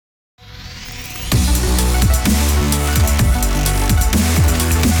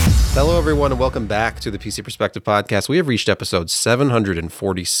everyone, and welcome back to the PC Perspective Podcast. We have reached episode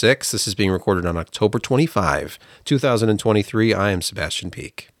 746. This is being recorded on October 25, 2023. I am Sebastian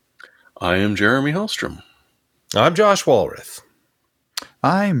Peak. I am Jeremy Hellstrom. I'm Josh Walrath.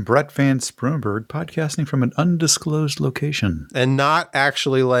 I'm Brett Van Sprunberg, podcasting from an undisclosed location. And not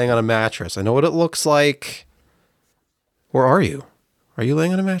actually laying on a mattress. I know what it looks like. Where are you? Are you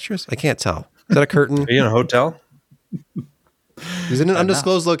laying on a mattress? I can't tell. Is that a curtain? Are you in a hotel? He's in an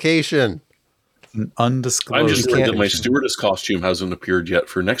undisclosed location. An undisclosed I'm just worried that my location. stewardess costume hasn't appeared yet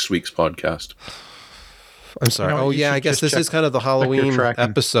for next week's podcast. I'm sorry. You know, Oh, you yeah, should I guess just this is kind of the check your Halloween tracking.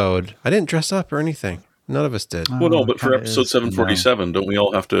 episode. I didn't dress up or anything. None of us did. Well, no, but for kinda episode is, 747, don't we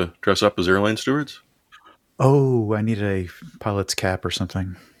all have to dress up as airline stewards? Oh, I need a pilot's cap or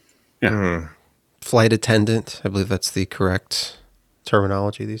something. Flight attendant. I believe that's the correct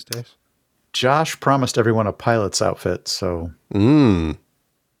terminology these days. Josh promised everyone a pilot's outfit, so he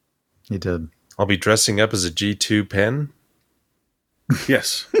did. I'll be dressing up as a G2 pen.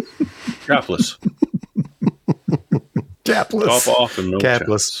 Yes. Capless. Capless. Top off and no Capless.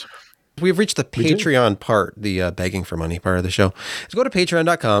 chats. We've reached the Patreon part, the begging for money part of the show. So go to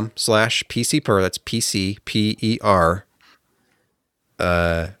patreon.com/PCPer. That's PCPER.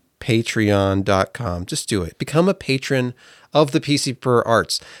 Patreon.com. Just do it. Become a patron of the PC Per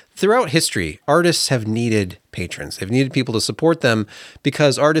Arts. Throughout history, artists have needed patrons. They've needed people to support them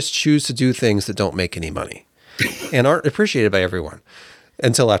because artists choose to do things that don't make any money and aren't appreciated by everyone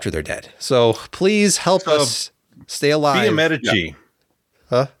until after they're dead. So please help us stay alive. Be a Medici.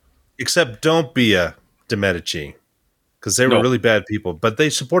 Huh? Except don't be a de Medici. Because they were No. really bad people. But they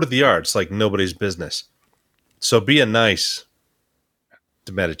supported the arts like nobody's business. So be a nice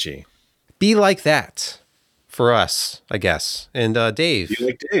de Medici. Be like that for us, I guess. And Dave. You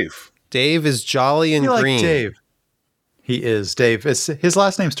like Dave? Dave is jolly and You like green. Dave. He is Dave. His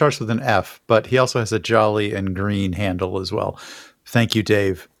last name starts with an F, but he also has a jolly and green handle as well. Thank you,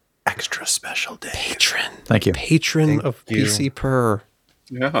 Dave. Extra special Dave. Patron. Thank you. Patron Thank of you. PC Per.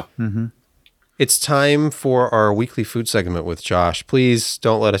 Yeah. It's time for our weekly food segment with Josh. Please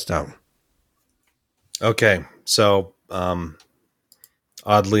don't let us down. Okay. So,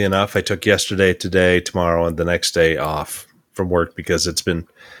 oddly enough, I took yesterday, today, tomorrow, and the next day off from work because it's been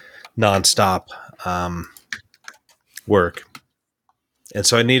nonstop work. And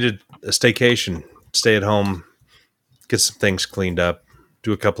so I needed a staycation, stay at home, get some things cleaned up,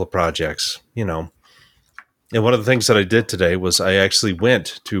 do a couple of projects, you know. And one of the things that I did today was I actually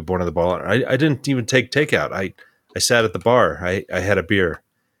went to Born on the Ball. I didn't even take takeout. I sat at the bar. I had a beer,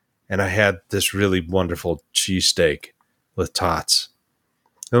 and I had this really wonderful cheesesteak with tots.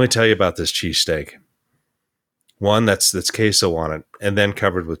 Let me tell you about this cheesesteak. One that's queso on it, and then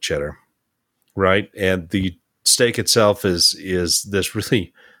covered with cheddar, right? And the steak itself is this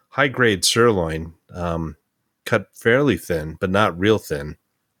really high grade sirloin, cut fairly thin, but not real thin,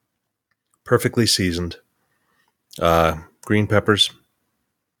 perfectly seasoned. Green peppers,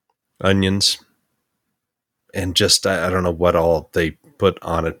 onions, and just I don't know what all they put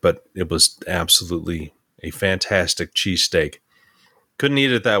on it, but it was absolutely a fantastic cheesesteak. Couldn't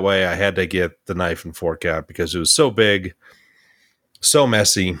eat it that way. I had to get the knife and fork out because it was so big, so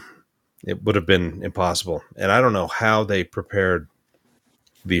messy. It would have been impossible. And I don't know how they prepared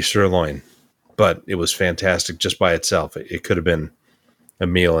the sirloin, but it was fantastic just by itself. It could have been a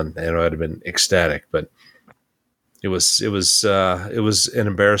meal, and it would have been ecstatic, but it was an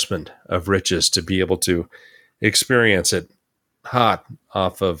embarrassment of riches to be able to experience it hot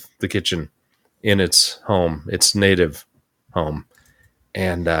off of the kitchen in its home, its native home,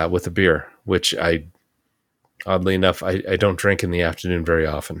 and with a beer, which oddly enough, I don't drink in the afternoon very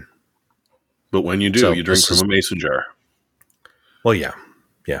often. But when you do, So you drink this from is- a mason jar. Well, yeah,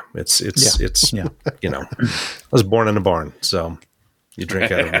 it's Yeah. you know, I was born in a barn, so you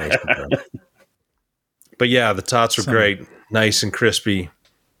drink out of a mason jar. But yeah, the tots were great, nice and crispy,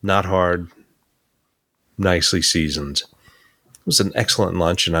 not hard, nicely seasoned. It was an excellent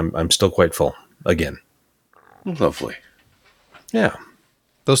lunch, and I'm still quite full again. Lovely. Yeah,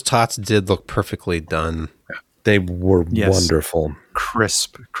 Those tots did look perfectly done. they were Yes. wonderful.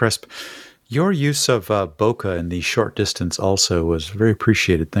 Crisp. Your use of bokeh in the short distance also was very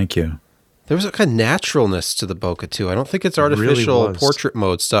appreciated. Thank you. There was a kind of naturalness to the bokeh too. I don't think it's artificial was. portrait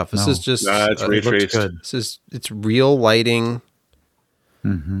mode stuff. This No. is just It's ray It looked traced. good. it's real lighting.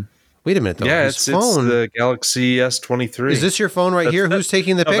 Wait a minute though. Yeah, His it's phone. the Galaxy S23. Is this your phone right here? Who's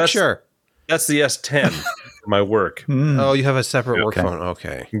taking the no, that's- picture? That's the S10 for my work. Oh, you have a separate work Okay. phone.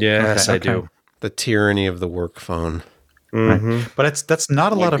 Okay. Yes, Okay, I do. The tyranny of the work phone. Mm-hmm. But that's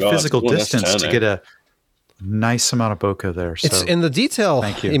not a lot of God, physical it's one distance S10, to eh? get a Nice amount of bokeh there. It's So in the detail.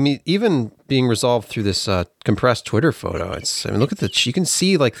 thank you. I mean, even being resolved through this compressed Twitter photo. Look at you can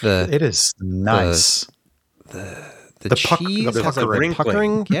see like it is nice. the cheese the has like puckering. the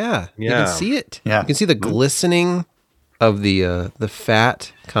puckering. Yeah, you Yeah. can see it. Yeah. You can see the glistening of the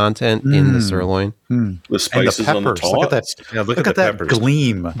fat content in the sirloin. The And the spices on the peppers. top. Look at that. Yeah, look at at the that peppers.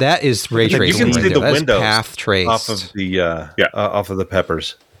 gleam. That is ray You tracing. You can right see there. the That is windows path traced. off of the off of the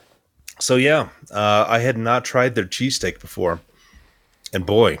peppers. So yeah, I had not tried their cheesesteak before, and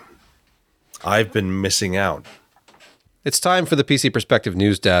boy, I've been missing out. It's time for the PC Perspective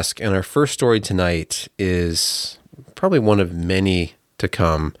News Desk, and our first story tonight is probably one of many to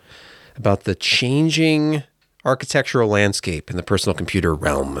come about the changing architectural landscape in the personal computer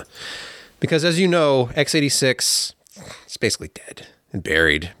realm. Because as you know, x86 is basically dead and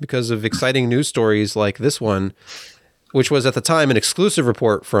buried because of exciting news stories like this one, which was at the time an exclusive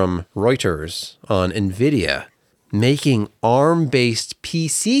report from Reuters on NVIDIA making ARM-based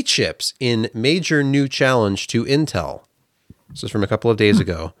PC chips in major new challenge to Intel. This is from a couple of days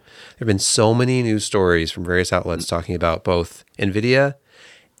ago. There have been so many news stories from various outlets talking about both NVIDIA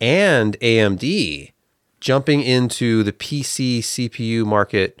and AMD jumping into the PC CPU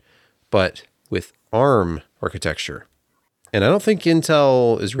market, but with ARM architecture. And I don't think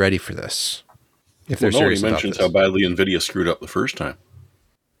Intel is ready for this. If they're Nobody serious about mentions this. how badly NVIDIA screwed up the first time.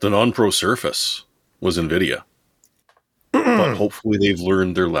 The non-pro Surface was NVIDIA. But hopefully they've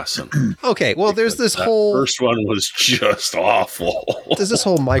learned their lesson. Okay, well, there's this That whole first one was just awful. there's this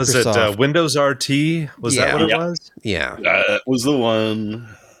whole Was it Microsoft. Windows RT? Was that what it Yeah. was? Yeah, That was the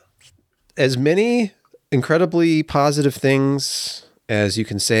one. as many incredibly positive things as you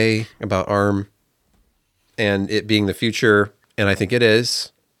can say about ARM and it being the future, and I think it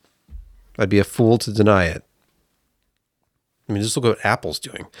is. I'd be a fool to deny it. I mean, just look at what Apple's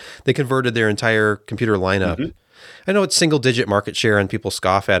doing. They converted their entire computer lineup. Mm-hmm. I know it's single-digit market share and people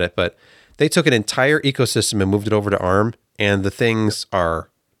scoff at it, but they took an entire ecosystem and moved it over to ARM, and the things are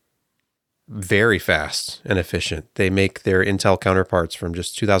very fast and efficient. They make their Intel counterparts from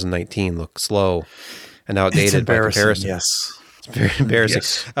just 2019 look slow and outdated by comparison. Yes. It's very embarrassing.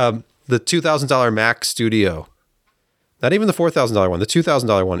 Yes. The $2,000 Mac Studio, not even the $4,000 one, the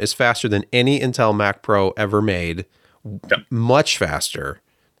 $2,000 one is faster than any Intel Mac Pro ever made. Yep. Much faster.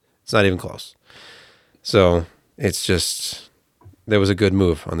 It's not even close. So it's just, there was a good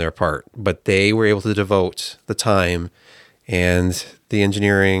move on their part, but they were able to devote the time and the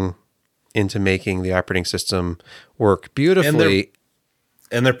engineering into making the operating system work beautifully.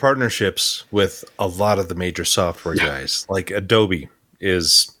 And their partnerships with a lot of the major software guys, like Adobe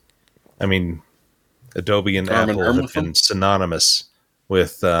is, I mean, Adobe and Arm in Apple arm have with them? been synonymous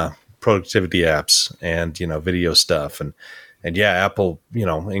with productivity apps and, you know, video stuff. And yeah, Apple, you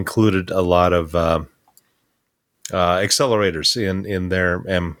know, included a lot of accelerators in their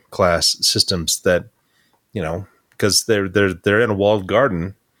M class systems that, you know, because they're in a walled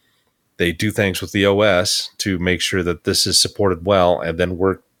garden. They do things with the OS to make sure that this is supported well, and then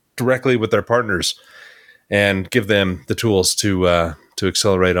work directly with their partners and give them the tools to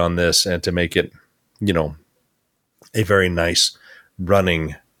accelerate on this and to make it, you know, a very nice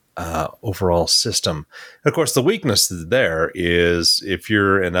running overall system. Of course, the weakness there is if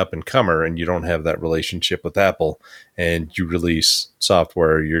you're an up and comer and you don't have that relationship with Apple and you release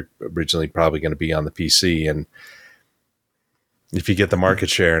software, you're originally probably going to be on the PC, and if you get the market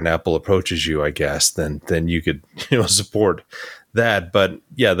share and Apple approaches you, I guess, then you could, you know, support that. But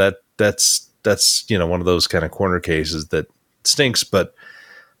yeah, that's you know, one of those kind of corner cases that stinks, but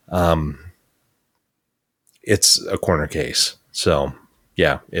it's a corner case. So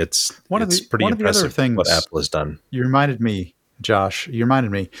yeah, it's pretty one of the other impressive things what Apple has done. You reminded me, Josh. You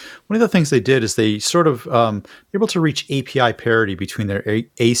reminded me. One of the things they did is they sort of able to reach API parity between their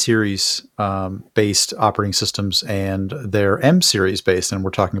A series based operating systems and their M series based, and we're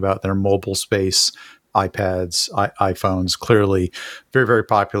talking about their mobile space, iPads, iPhones. Clearly, very very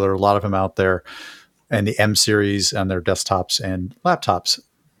popular. A lot of them out there, and the M series on their desktops and laptops.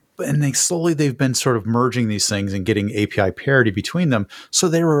 And they've been sort of merging these things and getting API parity between them. So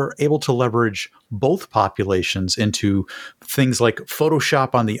they were able to leverage both populations into things like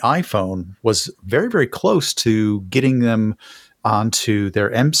Photoshop on the iPhone was very, very close to getting them onto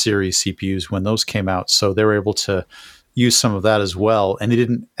their M series CPUs when those came out. So they were able to use some of that as well. And they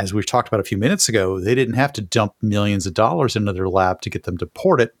didn't, as we talked about a few minutes ago, they didn't have to dump millions of dollars into their lab to get them to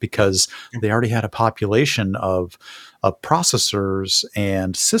port it because they already had a population of processors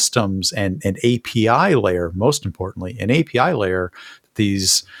and systems and an API layer, most importantly, an API layer that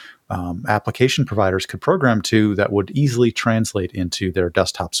these application providers could program to that would easily translate into their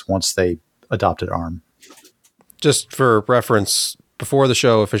desktops once they adopted ARM. Just for reference, before the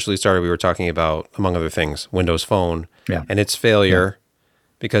show officially started, we were talking about, among other things, Windows Phone and its failure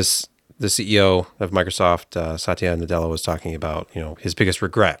because the CEO of Microsoft, Satya Nadella, was talking about, his biggest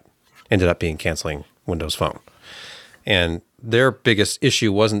regret ended up being canceling Windows Phone. And their biggest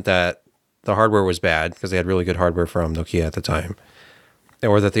issue wasn't that the hardware was bad, because they had really good hardware from Nokia at the time,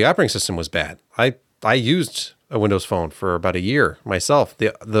 or that the operating system was bad. I used a Windows Phone for about a year myself.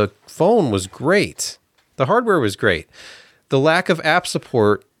 The phone was great. The hardware was great. The lack of app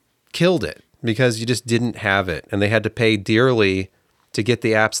support killed it because you just didn't have it, and they had to pay dearly to get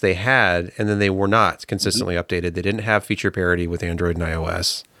the apps they had, and then they were not consistently updated. They didn't have feature parity with Android and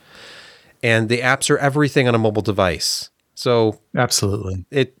iOS. And the apps are everything on a mobile device. So absolutely,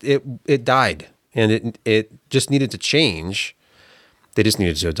 it died, and it just needed to change. They just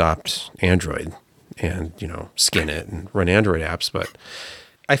needed to adopt Android and, skin it and run Android apps. But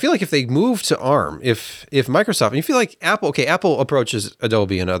I feel like if they move to ARM, if Microsoft, and you feel like Apple approaches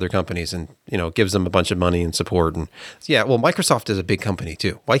Adobe and other companies and, gives them a bunch of money and support. And Microsoft is a big company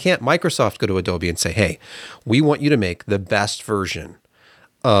too. Why can't Microsoft go to Adobe and say, hey, we want you to make the best version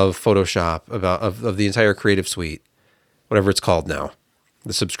of Photoshop, of the entire Creative Suite, whatever it's called now,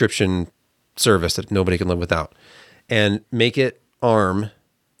 the subscription service that nobody can live without, and make it ARM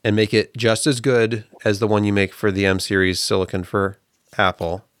and make it just as good as the one you make for the M series silicon for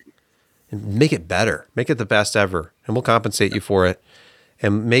Apple, and make it better, make it the best ever, and we'll compensate you for it,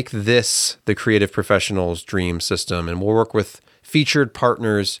 and make this the creative professional's dream system. And we'll work with featured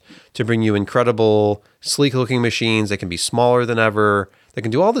partners to bring you incredible, sleek looking machines that can be smaller than ever, that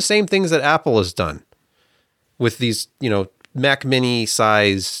can do all the same things that Apple has done with these, Mac Mini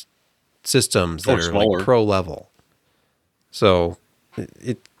size systems that are like pro level. So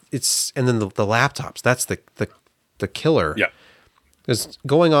it's, and then the laptops, that's the killer. Yeah. Because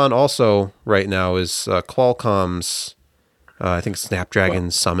going on also right now is Qualcomm's, I think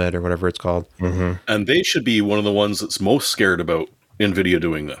Snapdragon Summit or whatever it's called. Mm-hmm. And they should be one of the ones that's most scared about NVIDIA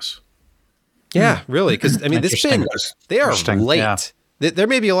doing this. Yeah, really. Because, they are late. Yeah. There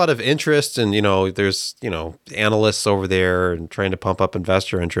may be a lot of interest, and, there's, analysts over there and trying to pump up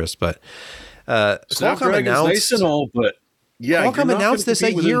investor interest, but Qualcomm announced, nice and all, but Qualcomm announced this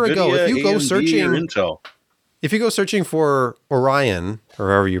a year ago. If you go searching for Orion, or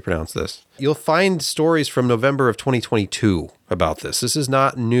however you pronounce this, you'll find stories from November of 2022 about this. This is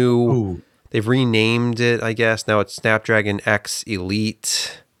not new. Ooh. They've renamed it, I guess. Now it's Snapdragon X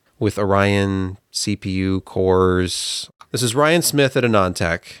Elite with Orion CPU cores. This is Ryan Smith at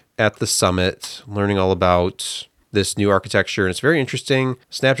AnandTech at the summit, learning all about this new architecture. And it's very interesting.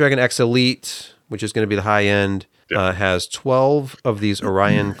 Snapdragon X Elite, which is going to be the high end, has 12 of these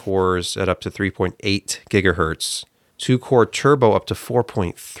Orion cores at up to 3.8 gigahertz, 2-core turbo up to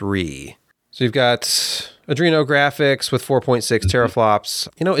 4.3. So you've got Adreno graphics with 4.6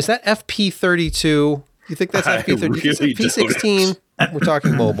 teraflops. Is that FP32? You think that's FP32? Really FP16? We're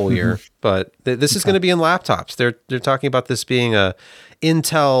talking mobile here, but this is going to be in laptops. They're talking about this being a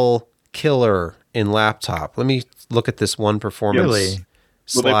Intel killer in laptop. Let me look at this one performance. Really?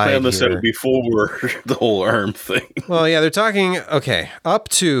 Well, they planned this out before the whole ARM thing. Well, yeah, they're talking, up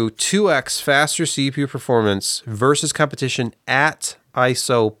to 2x faster CPU performance versus competition at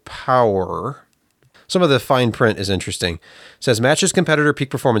ISO power. Some of the fine print is interesting. It says matches competitor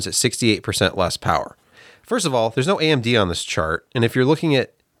peak performance at 68% less power. First of all, there's no AMD on this chart. And if you're looking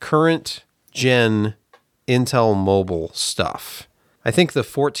at current gen Intel mobile stuff, I think the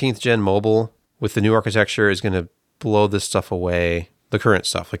 14th gen mobile with the new architecture is going to blow this stuff away. The current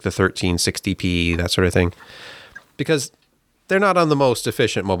stuff, like the 1360p, that sort of thing, because they're not on the most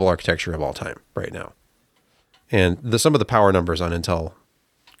efficient mobile architecture of all time right now. And some of the power numbers on Intel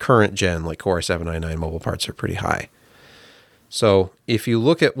current gen, like Core i7-99 mobile parts, are pretty high. So if you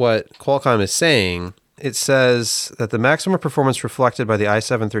look at what Qualcomm is saying, it says that the maximum performance reflected by the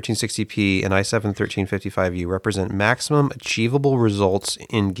i7 1360p and i7 1355U represent maximum achievable results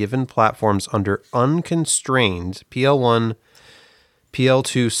in given platforms under unconstrained PL1,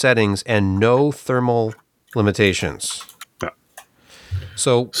 PL2 settings and no thermal limitations. Yeah.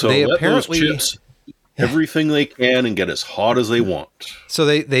 So they let apparently those chips everything they can and get as hot as they want. So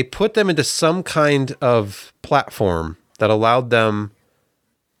they put them into some kind of platform that allowed them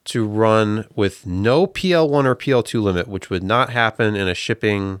to run with no PL1 or PL2 limit, which would not happen in a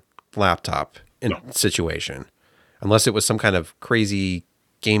shipping laptop situation, unless it was some kind of crazy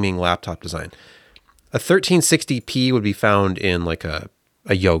gaming laptop design. A 1360p would be found in like a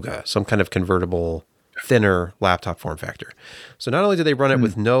Yoga, some kind of convertible, thinner laptop form factor. So not only did they run it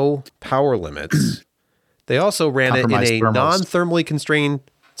with no power limits, they also ran it in a non-thermally constrained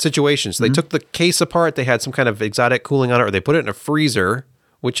situations. They took the case apart. They had some kind of exotic cooling on it, or they put it in a freezer,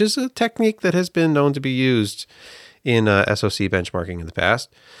 which is a technique that has been known to be used in SoC benchmarking in the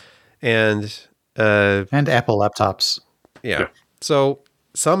past. And Apple laptops. yeah. So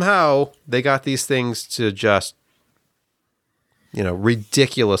somehow they got these things to just,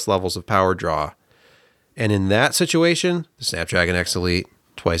 ridiculous levels of power draw. And in that situation, the Snapdragon X Elite,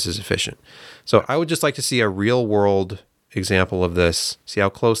 twice as efficient. So I would just like to see a real world example of this, see how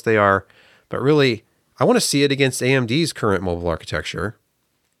close they are. But really, I want to see it against AMD's current mobile architecture.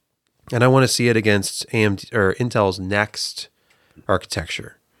 And I want to see it against AMD or Intel's next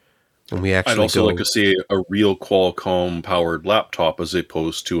architecture. When we actually I'd also like to see a real Qualcomm powered laptop as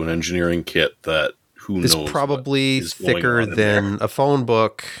opposed to an engineering kit that is probably thicker than a phone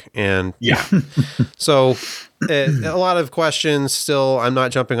book. And yeah. So a lot of questions still. I'm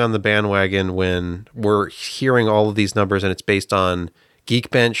not jumping on the bandwagon when we're hearing all of these numbers and it's based on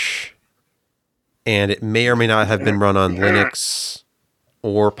Geekbench, and it may or may not have been run on Linux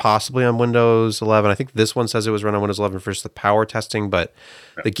or possibly on Windows 11. I think this one says it was run on Windows 11 for just the power testing, but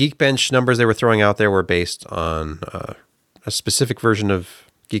the Geekbench numbers they were throwing out there were based on a specific version of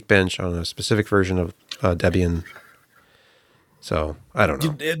Geekbench on a specific version of Debian. So I don't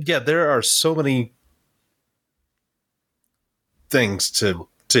know. Yeah, there are so many things to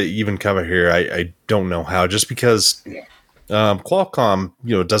even cover here. I don't know how, just because Qualcomm,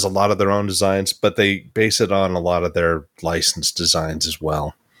 does a lot of their own designs, but they base it on a lot of their licensed designs as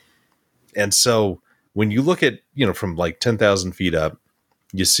well. And so when you look at, from like 10,000 feet up,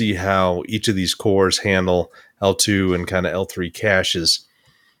 you see how each of these cores handle L2 and kind of L3 caches.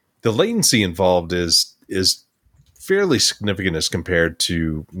 The latency involved is fairly significant as compared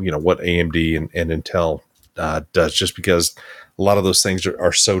to, what AMD and Intel does, just because a lot of those things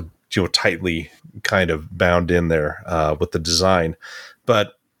are so tightly kind of bound in there with the design.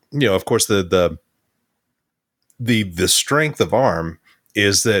 But of course the strength of ARM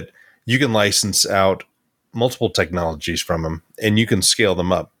is that you can license out multiple technologies from them and you can scale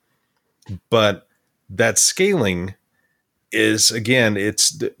them up. But that scaling is, again,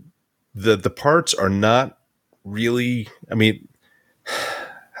 it's the parts are not really,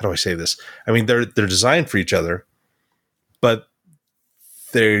 how do I say this? They're designed for each other, but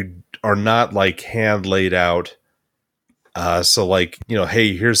they are not like hand laid out. So like,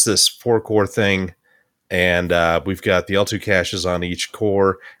 hey, here's this 4-core thing, and we've got the L2 caches on each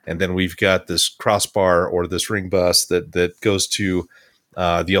core, and then we've got this crossbar or this ring bus that goes to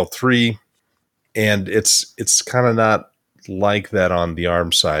the L3, and it's kind of not like that on the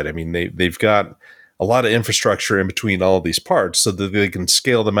ARM side. They've got a lot of infrastructure in between all of these parts so that they can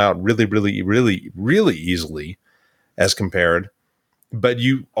scale them out really, really, really, really easily as compared. But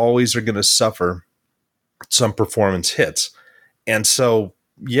you always are going to suffer some performance hits. And so,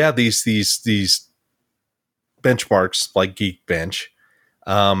 yeah, these benchmarks like Geekbench,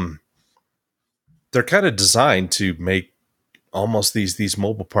 they're kind of designed to make almost these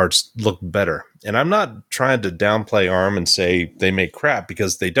mobile parts look better. And I'm not trying to downplay ARM and say they make crap,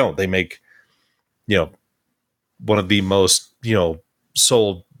 because they don't. They make, one of the most,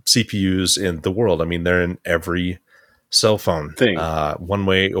 sold CPUs in the world. They're in every cell phone thing, one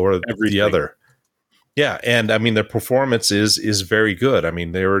way or the other. Yeah, and their performance is very good.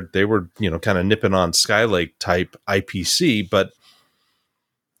 They were kind of nipping on Skylake type IPC, but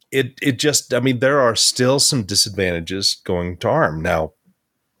it just, there are still some disadvantages going to ARM. Now,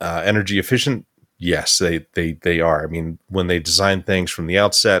 energy efficient, yes, they are. When they design things from the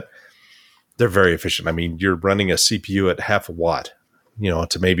outset, they're very efficient. You're running a CPU at half a watt,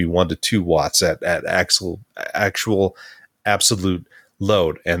 to maybe 1 to 2 watts at actual absolute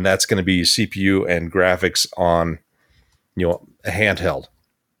load. And that's going to be CPU and graphics on, a handheld.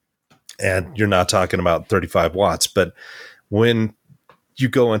 And you're not talking about 35 watts. But when you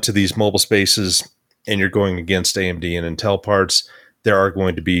go into these mobile spaces and you're going against AMD and Intel parts, there are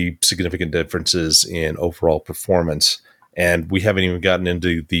going to be significant differences in overall performance. And we haven't even gotten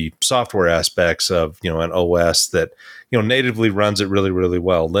into the software aspects of, an OS that, natively runs it really, really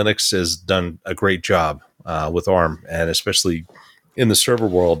well. Linux has done a great job with ARM, and especially in the server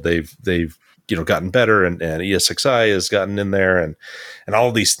world, they've gotten better, and ESXi has gotten in there, and all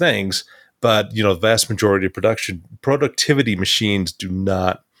of these things. But, the vast majority of productivity machines do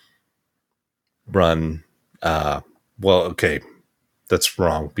not run, okay, that's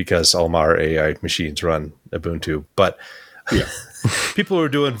wrong, because all our AI machines run Ubuntu. But yeah, people who are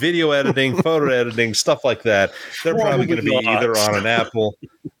doing video editing, photo editing, stuff like that, they're probably going to be either on an Apple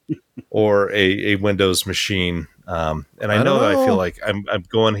or a Windows machine. And I know that I feel like I'm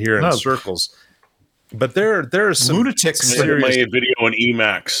going here in circles. But there are some lunatics. some serious. My video and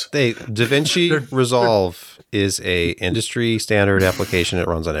Emacs. DaVinci Resolve is a industry standard application. It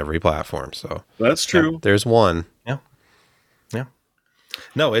runs on every platform. So That's true. there's one. Yeah.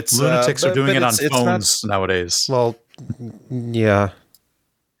 No, it's Lunatics are but- doing but it on it's not- phones nowadays. Well, yeah.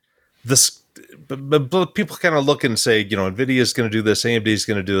 This, but people kind of look and say, NVIDIA is going to do this, AMD is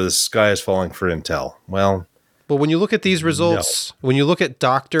going to do this, sky is falling for Intel. Well, But when you look at these results, when you look at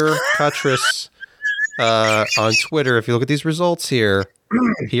Dr. Cuttress on Twitter, if you look at these results here,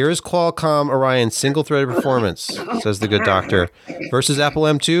 here is Qualcomm Orion single-threaded performance, says the good doctor, versus Apple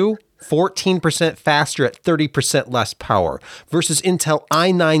M2, 14% faster at 30% less power, versus Intel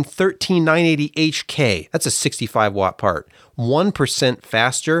i9 13980HK, that's a 65-watt part, 1%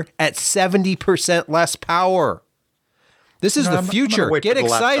 faster at 70% less power. This is the future. Get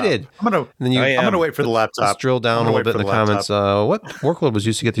excited. I'm gonna wait for the laptop. Let's drill down a little bit in the comments. What workload was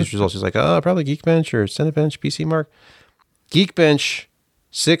used to get these results? He's like, probably Geekbench or Cinebench, PC Mark. Geekbench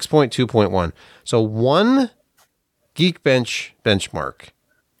 6.2.1. So one Geekbench benchmark.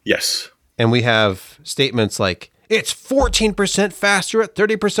 Yes. And we have statements like, it's 14% faster at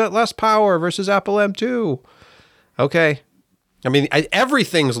 30% less power versus Apple M2. Okay. I mean,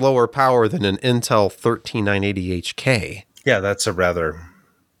 everything's lower power than an Intel 13980HK. yeah, that's a rather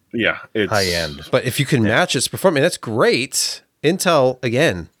It's high end. But if you can match its performance, that's great. Intel,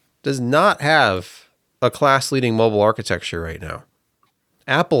 again, does not have a class-leading mobile architecture right now.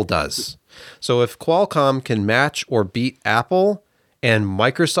 Apple does. So if Qualcomm can match or beat Apple, and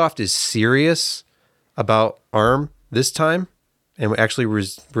Microsoft is serious about ARM this time, and actually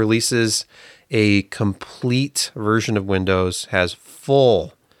releases a complete version of Windows, has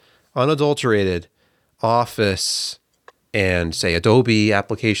full, unadulterated Office and, say, Adobe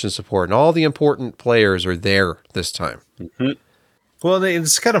application support, and all the important players are there this time. Mm-hmm. Well,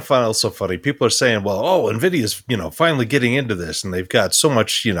 it's kind of fun. Also funny. People are saying, well, NVIDIA's, finally getting into this, and they've got so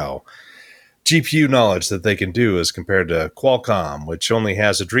much, GPU knowledge that they can do as compared to Qualcomm, which only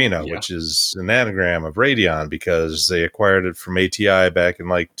has Adreno, which is an anagram of Radeon because they acquired it from ATI back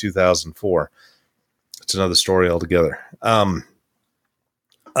in 2004. It's another story altogether.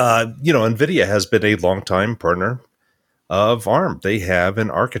 NVIDIA has been a longtime partner of ARM. They have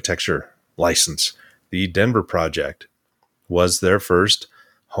an architecture license. The Denver project was their first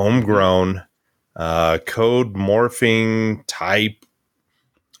homegrown code morphing type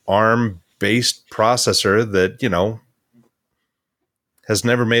ARM-based processor that, has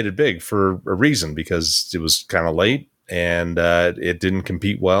never made it big for a reason, because it was kind of late and it didn't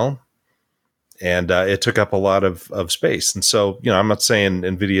compete well. And it took up a lot of space. And so, I'm not saying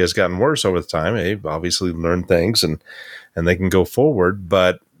NVIDIA has gotten worse over the time. They've obviously learned things and they can go forward,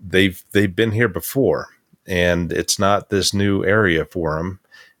 but they've been here before. And it's not this new area for them.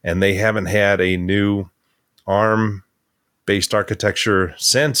 And they haven't had a new ARM-based architecture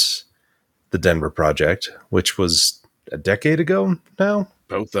since the Denver project, which was a decade ago now.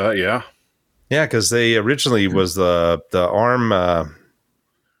 About that, yeah. Yeah, because they originally was the ARM...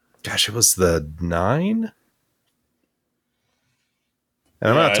 it was the 9? And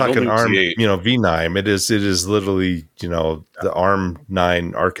I'm not talking ARM, V9. It is literally, the ARM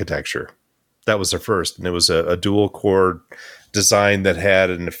 9 architecture. That was their first. And it was a dual core design that had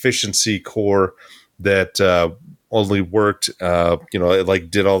an efficiency core that only worked,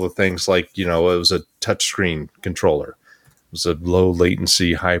 it did all the things it was a touchscreen controller. It was a low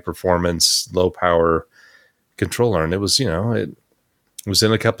latency, high performance, low power controller. And it was, it was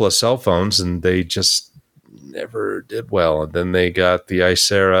in a couple of cell phones, and they just never did well. And then they got the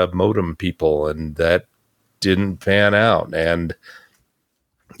Icera modem people, and that didn't pan out. And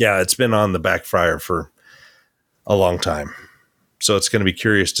yeah, it's been on the backfire for a long time. So it's going to be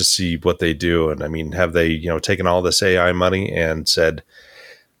curious to see what they do. And I mean, have they, taken all this AI money and said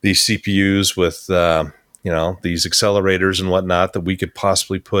these CPUs with, these accelerators and whatnot that we could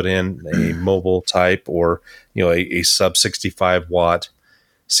possibly put in a mobile type or, a sub 65 watt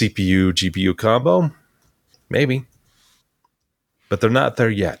CPU GPU combo? Maybe. But they're not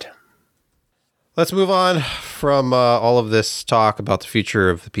there yet. Let's move on from all of this talk about the future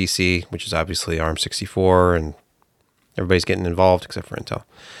of the PC, which is obviously ARM64, and everybody's getting involved except for Intel.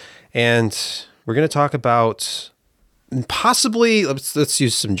 And we're going to talk about possibly, let's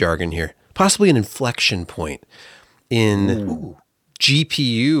use some jargon here, possibly an inflection point in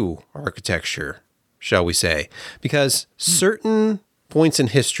GPU architecture, shall we say. Because certain points in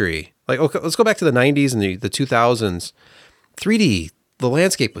history, okay, let's go back to the 90s and the 2000s, 3D, the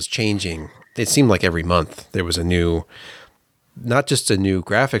landscape was changing. It seemed like every month there was a new, not just a new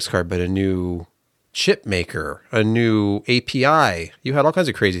graphics card, but a new chip maker, a new API. You had all kinds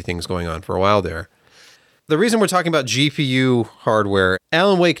of crazy things going on for a while there. the reason we're talking about GPU hardware,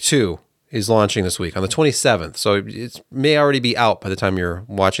 Alan Wake 2 is launching this week on the 27th. So it may already be out by the time you're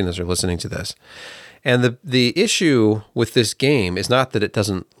watching this or listening to this. And the issue with this game is not that it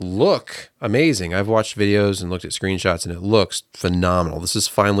doesn't look amazing. I've watched videos and looked at screenshots, and it looks phenomenal. This is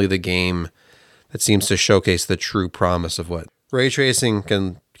finally the game that seems to showcase the true promise of what ray tracing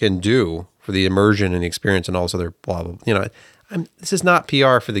can do for the immersion and the experience and all this other blah, blah. You know, this is not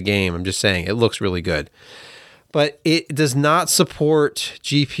PR for the game. I'm just saying it looks really good. But it does not support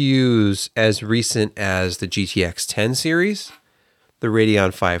GPUs as recent as the GTX 10 series, the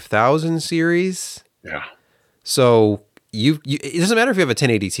Radeon 5000 series. Yeah. So it doesn't matter if you have a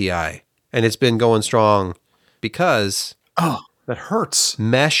 1080 Ti and it's been going strong because that hurts.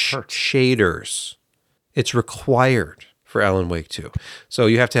 Mesh shaders. It's required for Alan Wake 2. So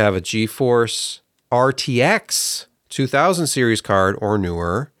you have to have a GeForce RTX 2000 series card or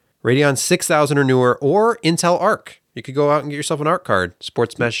newer, Radeon 6000 or newer, or Intel Arc. You could go out and get yourself an Arc card,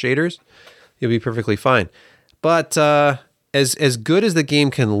 sports mesh shaders. You'll be perfectly fine. But as good as the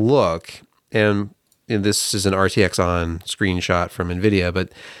game can look, and this is an RTX on screenshot from NVIDIA,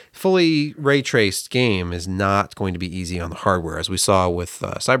 but fully ray-traced game is not going to be easy on the hardware, as we saw with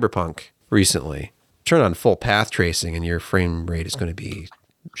Cyberpunk recently. Turn on full path tracing and your frame rate is going to be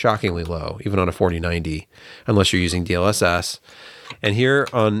shockingly low, even on a 4090, unless you're using DLSS. And here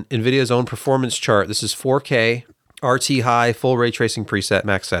on NVIDIA's own performance chart, this is 4K, RT high, full ray tracing preset,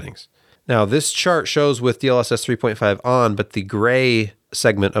 max settings. Now, this chart shows with DLSS 3.5 on, but the gray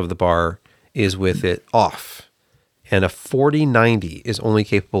segment of the bar is with it off. And a 4090 is only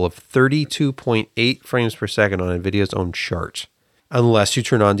capable of 32.8 frames per second on NVIDIA's own chart, unless you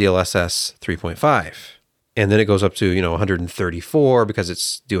turn on DLSS 3.5. And then it goes up to 134 because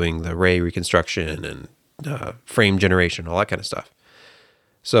it's doing the ray reconstruction and frame generation, all that kind of stuff.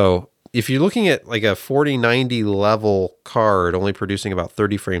 So if you're looking at like a 4090 level card only producing about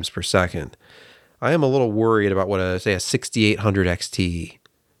 30 frames per second, I am a little worried about what a 6800 XT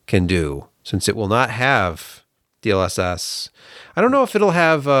can do, since it will not have DLSS. I don't know if it'll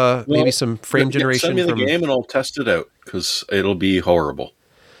have maybe some frame generation. Send me the game and I'll test it out, because it'll be horrible.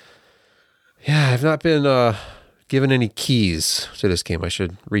 Yeah, I've not been given any keys to this game. I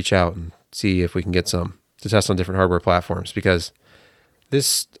should reach out and see if we can get some to test on different hardware platforms, because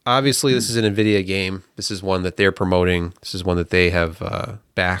this is an NVIDIA game. This is one that they're promoting. This is one that they have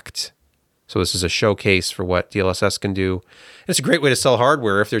backed. So this is a showcase for what DLSS can do. And it's a great way to sell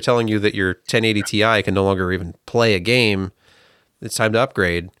hardware. If they're telling you that your 1080 Ti can no longer even play a game, it's time to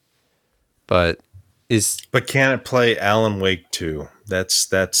upgrade. But can it play Alan Wake 2? That's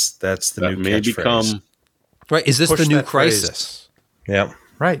the new catchphrase. Right. Is this the new Crisis? Yeah.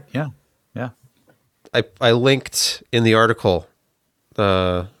 Right. Yeah. Yeah. I linked in the article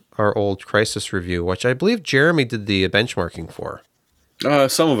our old Crisis review, which I believe Jeremy did the benchmarking for.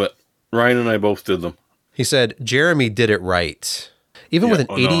 Some of it. Ryan and I both did them. He said Jeremy did it right. Even with an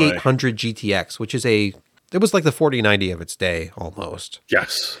 8800 GTX, which is it was like the 4090 of its day almost.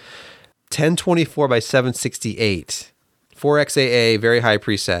 Yes. 1024 by 768. 4XAA, very high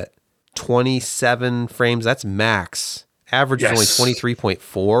preset. 27 frames, that's max. Average is only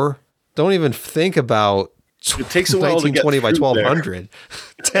 23.4. Don't even think about it takes a while 1920 to by 1200.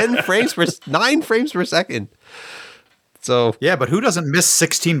 9 frames per second. So yeah, but who doesn't miss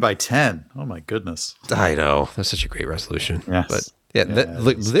 16 by 10? Oh my goodness! I know, that's such a great resolution. Yes.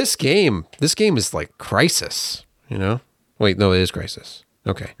 But this game is like Crisis. Wait, no, it is Crisis.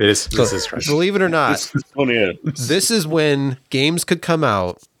 Okay, it is. This is Crisis. Believe it or not, this is when games could come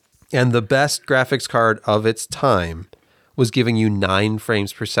out, and the best graphics card of its time was giving you 9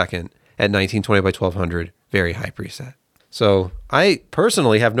 frames per second at 1920 by 1200, very high preset. So I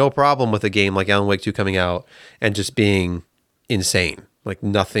personally have no problem with a game like Alan Wake 2 coming out and just being insane. Like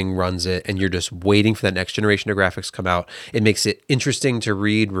nothing runs it, and you're just waiting for that next generation of graphics to come out. It makes it interesting to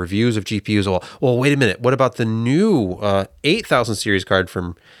read reviews of GPUs. Well, wait a minute. What about the new 8000 series card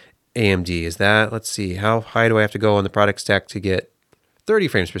from AMD? Is that, let's see, how high do I have to go on the product stack to get 30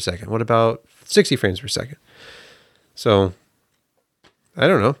 frames per second? What about 60 frames per second? So I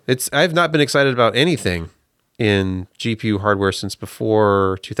don't know. I've not been excited about anything in GPU hardware since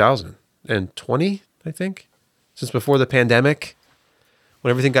before 2020, I think. Since before the pandemic, when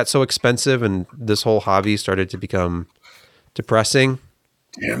everything got so expensive and this whole hobby started to become depressing.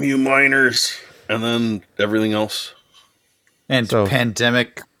 Damn you miners. And then everything else. And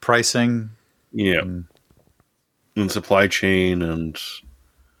pandemic pricing. Yeah. And supply chain and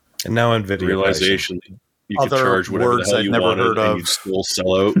now NVIDIA realization you could charge whatever the hell you wanted and you'd still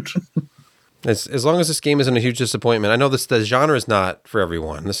sell out. As long as this game isn't a huge disappointment. I know the genre is not for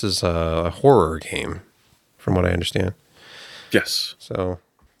everyone. This is a horror game. from what I understand. Yes. So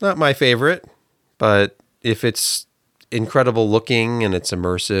not my favorite, but if it's incredible looking and it's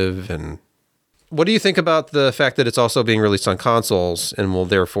immersive. And what do you think about the fact that it's also being released on consoles and will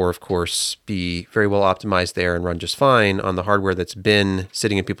therefore, of course, be very well optimized there and run just fine on the hardware that's been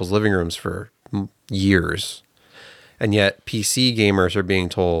sitting in people's living rooms for years? And yet PC gamers are being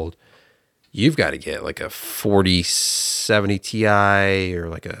told, you've got to get like a 4070 Ti or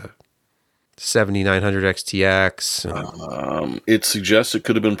like a 7900 XTX. It suggests it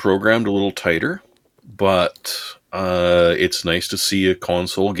could have been programmed a little tighter, but it's nice to see a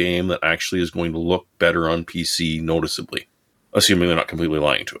console game that actually is going to look better on PC noticeably, assuming they're not completely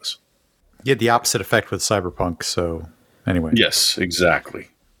lying to us. You had the opposite effect with Cyberpunk, so anyway. Yes, exactly.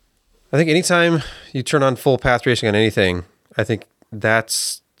 I think anytime you turn on full path tracing on anything, I think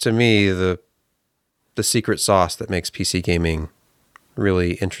that's, to me, the secret sauce that makes PC gaming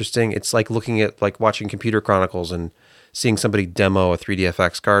really interesting. It's like looking at, like watching Computer Chronicles and seeing somebody demo a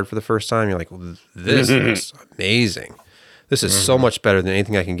 3DFX card for the first time. You're like, well, this is amazing. This is so much better than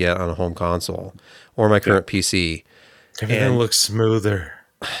anything I can get on a home console or my current PC. Everything looks smoother.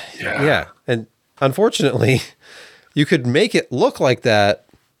 Yeah. And unfortunately, you could make it look like that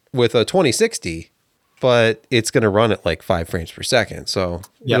with a 2060, but it's going to run at like 5 frames per second. So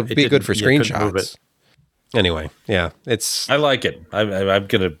it'll be good for screenshots. Anyway, yeah, I like it. I'm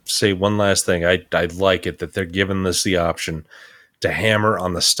going to say one last thing. I like it that they're giving us the option to hammer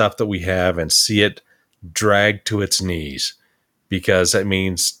on the stuff that we have and see it dragged to its knees, because that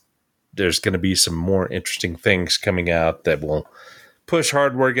means there's going to be some more interesting things coming out that will push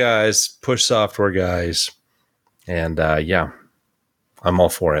hardware guys, push software guys. And I'm all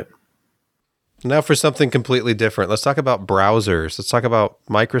for it. Now for something completely different. Let's talk about browsers. Let's talk about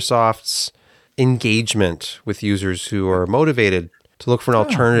Microsoft's engagement with users who are motivated to look for an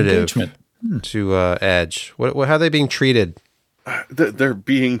alternative to Edge. How are they being treated? They're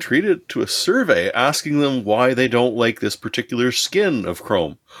being treated to a survey asking them why they don't like this particular skin of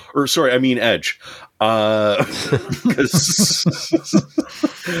Chrome. Or, sorry, I mean Edge.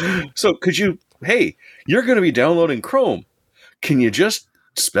 So could you, hey, you're going to be downloading Chrome. Can you just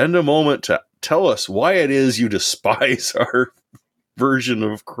spend a moment to tell us why it is you despise our version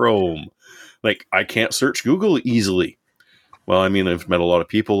of Chrome? Like, I can't search Google easily. Well, I mean, I've met a lot of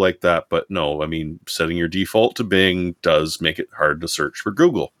people like that, but no, I mean, setting your default to Bing does make it hard to search for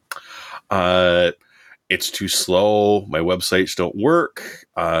Google. It's too slow. My websites don't work.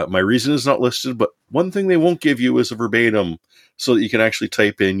 My reason is not listed, but one thing they won't give you is a verbatim so that you can actually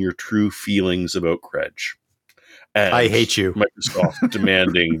type in your true feelings about Credge. And I hate you. Microsoft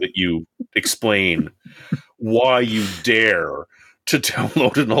demanding that you explain why you dare to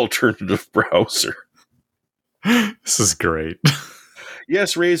download an alternative browser. This is great.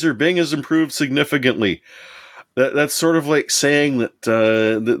 Yes, Razer, Bing has improved significantly. That's sort of like saying that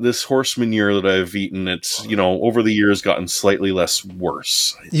this horse manure that I've eaten, it's, over the years gotten slightly less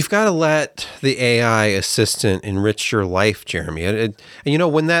worse. You've got to let the AI assistant enrich your life, Jeremy. And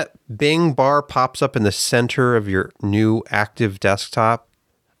when that Bing bar pops up in the center of your new active desktop,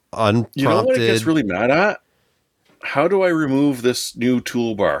 unprompted. You know what it gets really mad at? How do I remove this new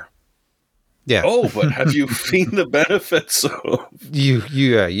toolbar? Yeah. Oh, but have you seen the benefits of you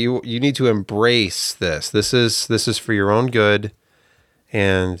need to embrace this. This is for your own good,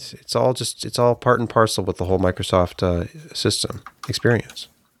 and it's all part and parcel with the whole Microsoft system experience.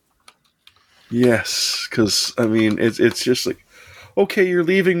 Yes, because I mean it's just like, okay, you're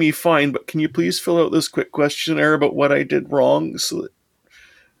leaving me, fine, but can you please fill out this quick questionnaire about what I did wrong so that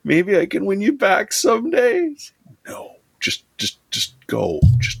maybe I can win you back someday? No, just go.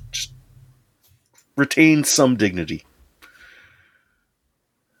 Just retain some dignity.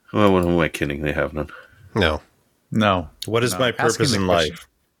 Well, what am I kidding? They have none. No. What is my purpose in life?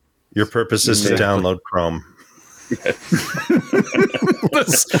 Your purpose is to download Chrome.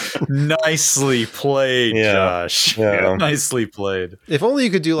 Nicely played, Josh. Yeah. Nicely played. If only you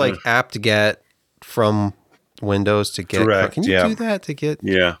could do like apt-get from Windows to get. Correct, Can you do that to get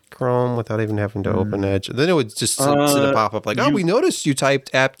Chrome without even having to open Edge? Then it would just sit a pop up like, we noticed you typed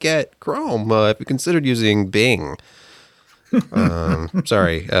apt-get Chrome. Have you considered using Bing?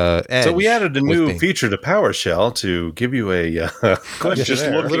 Sorry, Edge. So we added a new feature to PowerShell to give you a just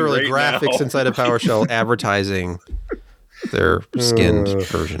literally graphics inside of PowerShell advertising their skinned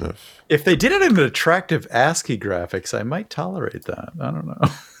version of. If they did it in attractive ASCII graphics, I might tolerate that. I don't know.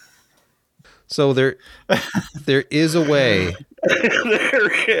 So there is a way to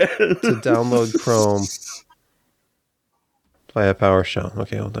download Chrome via PowerShell.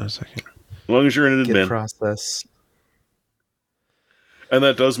 Okay, hold on a second. As long as you're in an admin. Process. And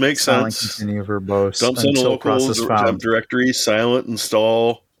that does make Silent, sense. continue, verbose Dumps in a until local process found. temp directory, silent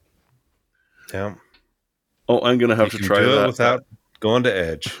install. Yeah. Oh, I'm going to have You to can try do that. it without going to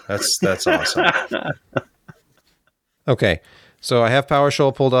Edge. That's awesome. Okay, so I have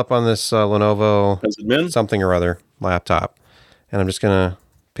PowerShell pulled up on this Lenovo Has it been? something or other laptop, and I'm just gonna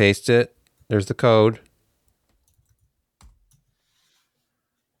paste it. There's the code.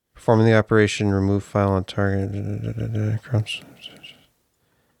 Performing the operation, remove file on target.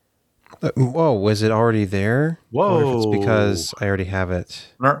 Whoa, was it already there? I wonder if it's because I already have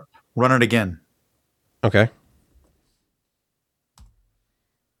it. Run it again. Okay.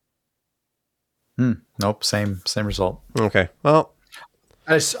 Nope, same result. Okay. Well,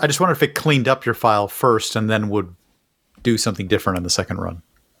 I just wonder if it cleaned up your file first and then would do something different on the second run.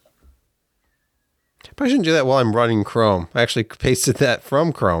 probably shouldn't do that while I'm running Chrome. I actually pasted that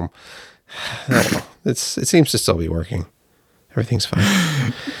from Chrome. It seems to still be working. Everything's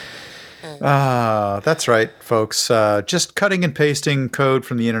fine. That's right, folks. Just cutting and pasting code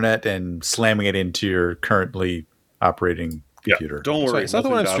from the internet and slamming it into your currently operating computer. Don't worry. It's not the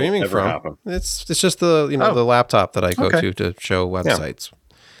one I'm streaming from. Happen. It's just the the laptop that I go Okay. to show websites.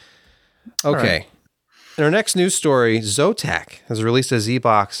 Yeah. Okay. Right. In our next news story, Zotac has released a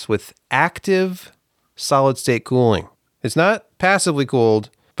Z-Box with active solid-state cooling. It's not passively cooled,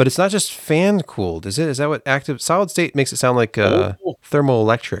 but it's not just fan cooled, is it? Is that what active solid-state makes it sound like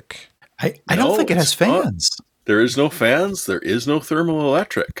thermoelectric? I don't think it has fans. There is no fans. There is no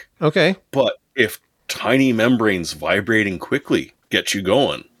thermoelectric. Okay. But if tiny membranes vibrating quickly get you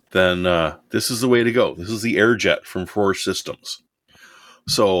going, then this is the way to go. This is the air jet from Forge Systems.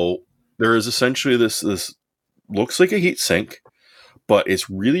 So there is essentially this looks like a heat sink, but it's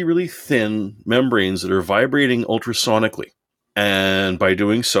really, really thin membranes that are vibrating ultrasonically. And by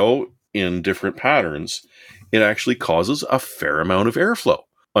doing so in different patterns, it actually causes a fair amount of airflow,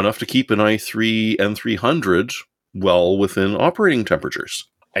 enough to keep an i3 N300 well within operating temperatures.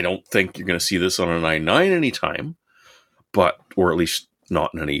 I don't think you're going to see this on an i9 anytime, or at least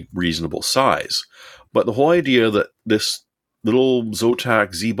not in any reasonable size. But the whole idea that this little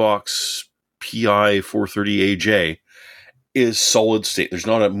Zotac Z-Box PI 430AJ is solid state. There's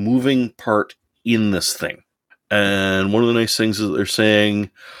not a moving part in this thing. And one of the nice things is that they're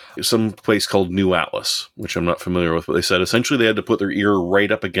saying some place called New Atlas, which I'm not familiar with, but they said essentially they had to put their ear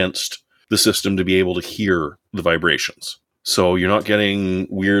right up against the system to be able to hear the vibrations. So you're not getting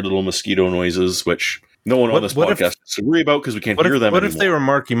weird little mosquito noises, which no one on this podcast has to worry about because we can't hear them anymore. What if they were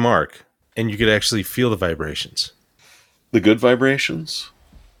Marky Mark and you could actually feel the vibrations? The good vibrations?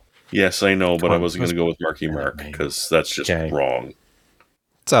 Yes, I know, but I wasn't going to go with Marky Mark because that's just wrong.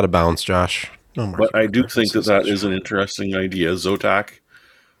 It's out of bounds, Josh. No, but I do think that is an interesting idea. Zotac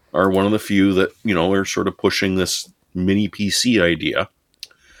are one of the few that, are sort of pushing this mini PC idea.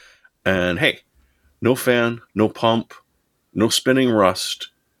 And hey, no fan, no pump, no spinning rust,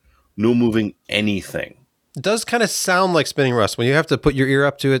 no moving anything. It does kind of sound like spinning rust. When you have to put your ear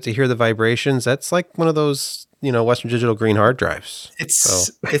up to it to hear the vibrations, that's like one of those, Western Digital green hard drives. It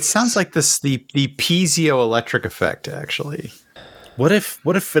sounds like the piezoelectric effect, actually. What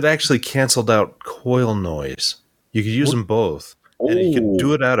if it actually canceled out coil noise? You could use them both, and you could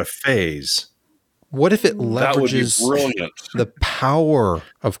do it out of phase. What if it leverages the power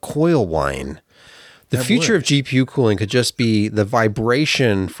of coil wine? The future of GPU cooling could just be the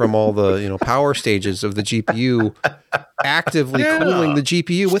vibration from all the power stages of the GPU actively cooling the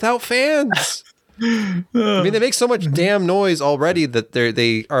GPU without fans. I mean, they make so much damn noise already that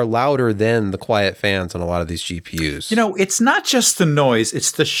they are louder than the quiet fans on a lot of these GPUs. It's not just the noise;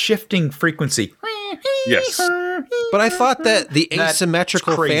 it's the shifting frequency. Yes, but I thought that the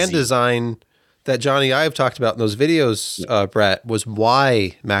asymmetrical fan design that Johnny Ive talked about in those videos, Brett, was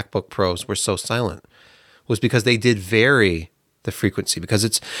why MacBook Pros were so silent. Was because they did vary the frequency because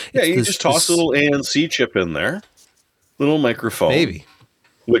it's you just toss a little ANC chip in there, little microphone, maybe.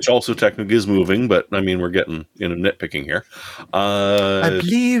 Which also technically is moving, but I mean, we're getting into nitpicking here. I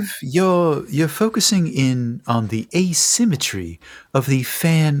believe you're focusing in on the asymmetry of the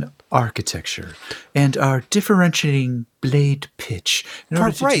fan architecture and are differentiating blade pitch.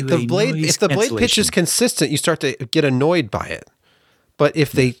 Right, the blade. If the blade pitch is consistent, you start to get annoyed by it. But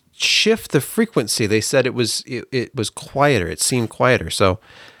if they shift the frequency, they said it was quieter. It seemed quieter. So,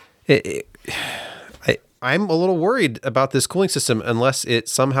 I'm a little worried about this cooling system unless it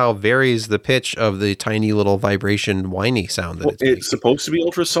somehow varies the pitch of the tiny little vibration whiny sound that it's supposed to be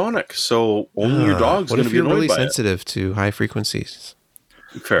ultrasonic, so only your dog's going to be annoyed by it. What if you're really sensitive to high frequencies?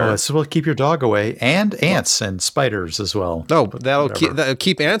 Fair. Oh, this will keep your dog away, and ants and spiders as well. No, But that'll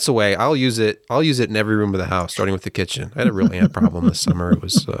keep ants away. I'll use it in every room of the house, starting with the kitchen. I had a real ant problem this summer. It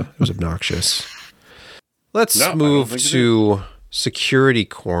was obnoxious. Let's move to Security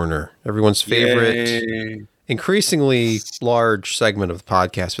Corner, everyone's favorite, increasingly large segment of the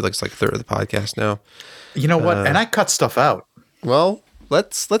podcast. I feel like it's like a third of the podcast now. You know what? And I cut stuff out. Well,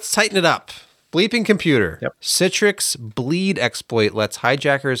 let's tighten it up. Bleeping computer. Yep. Citrix bleed exploit lets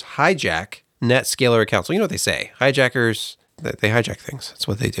hijackers hijack NetScaler accounts. Well, you know what they say. Hijackers, they hijack things. That's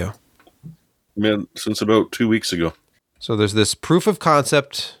what they do. Man, since about 2 weeks ago. So there's this proof of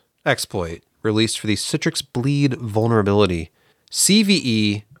concept exploit released for the Citrix bleed vulnerability.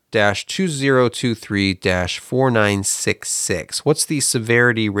 CVE-2023-4966. What's the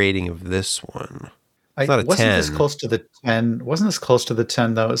severity rating of this one? It's not a 10. Wasn't this close to the 10? Wasn't this close to the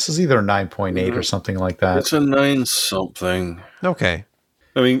 10, though? This is either a 9.8 or something like that. It's a 9 something. Okay.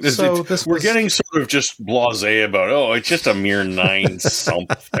 I mean, we're getting sort of just blasé about, it's just a mere 9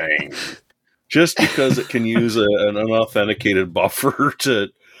 something. Just because it can use an unauthenticated buffer to,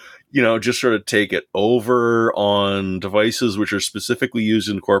 just sort of take it over on devices which are specifically used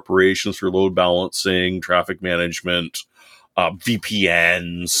in corporations for load balancing, traffic management,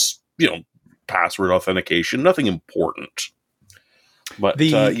 VPNs, password authentication, nothing important. But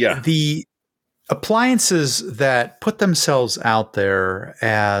the appliances that put themselves out there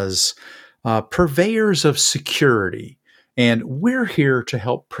as purveyors of security, and we're here to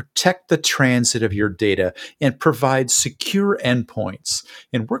help protect the transit of your data and provide secure endpoints.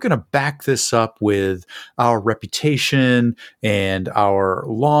 And we're going to back this up with our reputation and our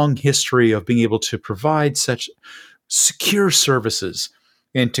long history of being able to provide such secure services,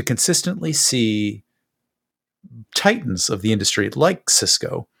 and to consistently see titans of the industry like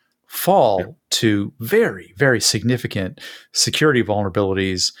Cisco fall to very, very significant security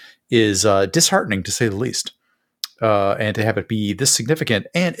vulnerabilities is disheartening, to say the least. And to have it be this significant,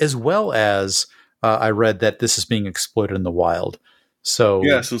 and as well as I read that this is being exploited in the wild. So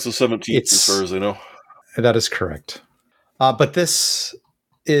since the 17th, as far as I know. That is correct. But this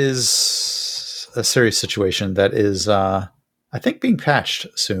is a serious situation that is, I think, being patched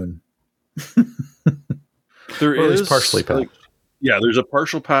soon. There is partially patched. There's a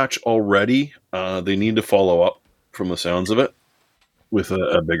partial patch already. They need to follow up, from the sounds of it, with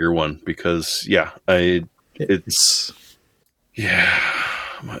a bigger one, because it's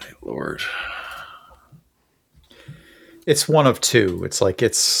my lord. It's one of two. It's like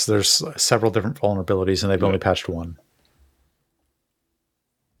there's several different vulnerabilities, and they've only patched one.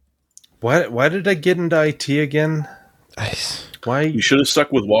 Why did I get into IT again? Why? You should have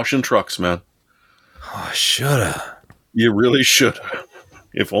stuck with washing trucks, man. Oh, I shoulda. You really should have.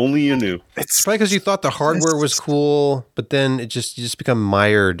 If only you knew. It's probably because you thought the hardware was cool, but then you just become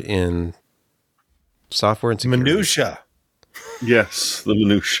mired in software and security. Minutia. Yes, the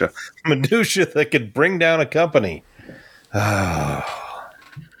minutia. Minutia that could bring down a company.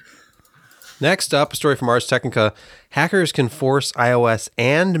 Next up, a story from Ars Technica. Hackers can force iOS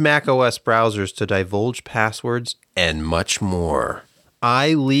and macOS browsers to divulge passwords and much more.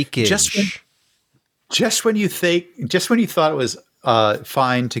 iLeakage. Just when you thought it was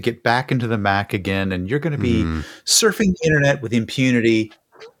fine to get back into the Mac again, and you're going to be surfing the internet with impunity.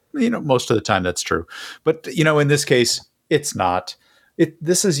 Most of the time that's true, but in this case, it's not.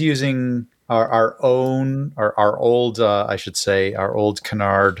 This is using our old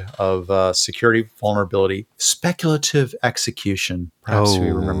canard of security vulnerability, speculative execution. Perhaps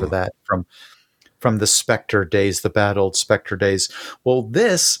we remember that from the Spectre days, the bad old Spectre days. Well,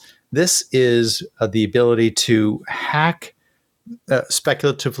 this is the ability to hack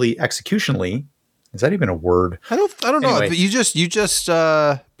speculatively executionally. Is that even a word? I don't know. But you just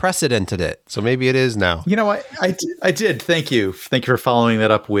precedented it, so maybe it is now. I did. Thank you for following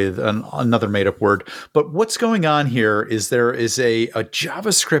that up with another made up word. But what's going on here is there is a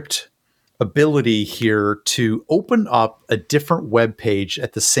JavaScript ability here to open up a different web page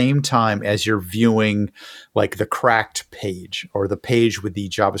at the same time as you're viewing like the cracked page or the page with the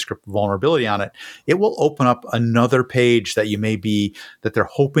JavaScript vulnerability on it. It will open up another page that that they're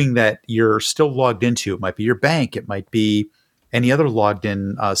hoping that you're still logged into. It might be your bank. It might be any other logged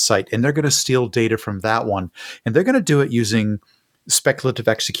in site. And they're going to steal data from that one. And they're going to do it using speculative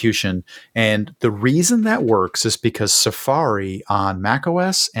execution. And the reason that works is because Safari on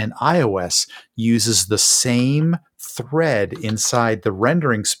macOS and iOS uses the same thread inside the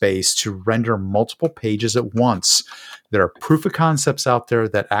rendering space to render multiple pages at once. There are proof of concepts out there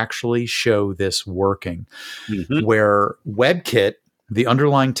that actually show this working, where WebKit, the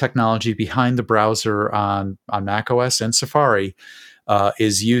underlying technology behind the browser on macOS and Safari,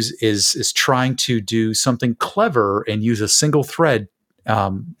 is trying to do something clever and use a single thread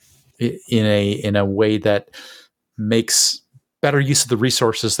in a way that makes better use of the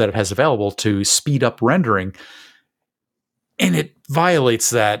resources that it has available to speed up rendering, and it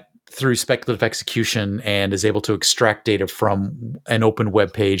violates that through speculative execution and is able to extract data from an open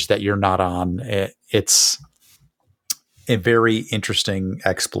web page that you're not on. It's a very interesting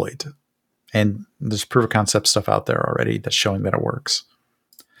exploit. And there's proof of concept stuff out there already that's showing that it works.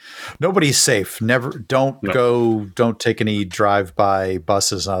 Nobody's safe. Don't take any drive-by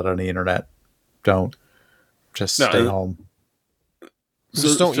buses out on the internet. Don't. Just stay home.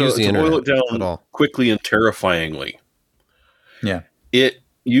 Just don't use the internet boil it down at all. Quickly and terrifyingly. Yeah. It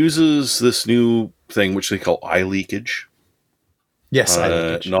uses this new thing which they call eye leakage. Yes, eye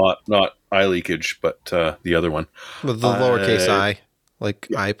leakage. Not eye leakage, but the other one. With the lowercase I, like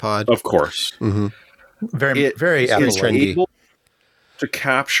iPod. Of course. Mm-hmm. Very it's trendy. able to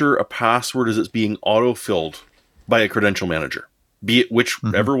capture a password as it's being auto-filled by a credential manager, be it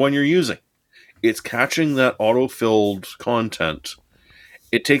whichever one you're using. It's catching that auto-filled content.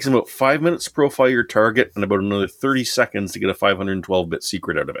 It takes about 5 minutes to profile your target and about another 30 seconds to get a 512-bit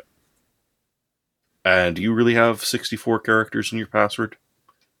secret out of it. And do you really have 64 characters in your password?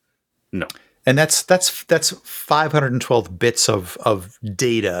 No. And that's 512 bits of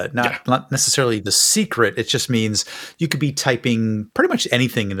data, not necessarily the secret. It just means you could be typing pretty much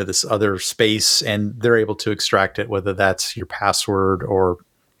anything into this other space, and they're able to extract it, whether that's your password or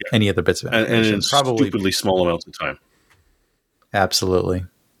any other bits of information. And in probably stupidly small amounts of time. Absolutely.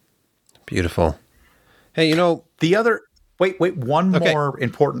 Beautiful. Hey, the other one more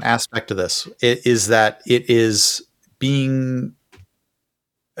important aspect of this is that it is being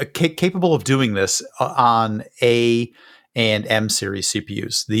capable of doing this on A and M series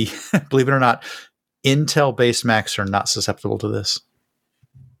CPUs. Believe it or not, Intel-based Macs are not susceptible to this.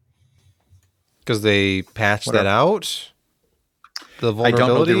 Because they patched that out? The vulnerability? I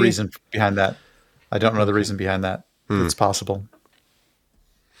don't know the reason behind that. It's possible.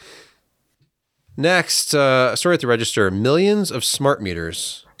 Next, story at the register. Millions of smart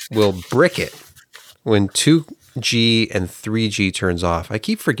meters will brick it when 2G and 3G turns off. I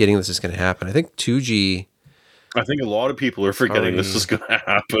keep forgetting this is going to happen. I think 2G... I think a lot of people are forgetting this is going to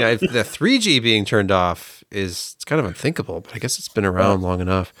happen. Yeah, the 3G being turned off it's kind of unthinkable, but I guess it's been around long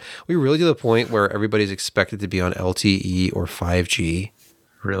enough. We really to the point where everybody's expected to be on LTE or 5G.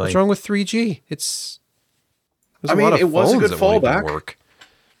 Really? What's wrong with 3G? It was a good fallback,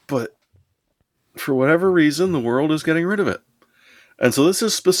 but for whatever reason, the world is getting rid of it. And so this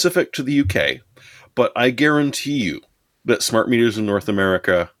is specific to the UK, but I guarantee you that smart meters in North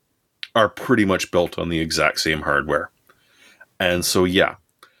America are pretty much built on the exact same hardware. And so, yeah,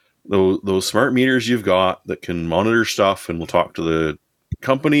 those smart meters you've got that can monitor stuff and will talk to the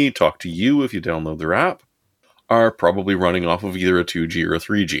company, talk to you if you download their app, are probably running off of either a 2G or a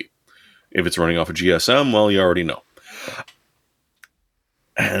 3G. If it's running off a GSM, well, you already know.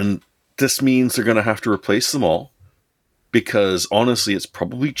 And this means they're going to have to replace them all because, honestly, it's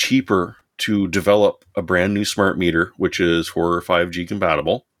probably cheaper to develop a brand new smart meter, which is 4 or 5G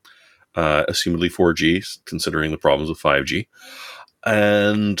compatible, assumedly 4G, considering the problems with 5G,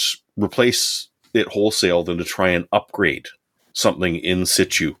 and replace it wholesale than to try and upgrade something in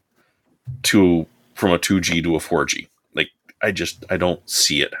situ from a 2G to a 4G. I don't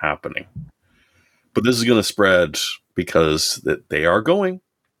see it happening. But this is going to spread because they are going.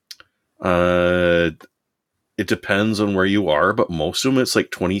 It depends on where you are, but most of them, it's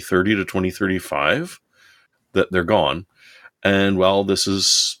like 2030 to 2035 that they're gone. And while this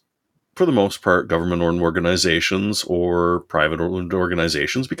is, for the most part, government-owned organizations or private-owned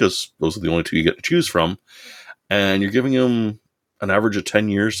organizations, because those are the only two you get to choose from, and you're giving them an average of 10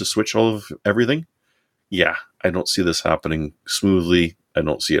 years to switch all of everything, yeah, I don't see this happening smoothly. I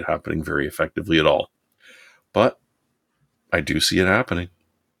don't see it happening very effectively at all. But I do see it happening.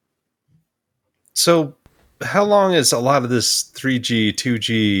 So how long is a lot of this 3G,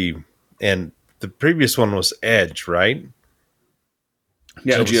 2G, and the previous one was Edge, right?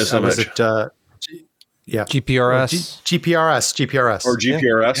 Yeah, so GSM was Edge. GPRS. GPRS. Or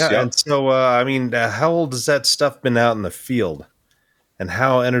GPRS, yeah. And so, how old has that stuff been out in the field? And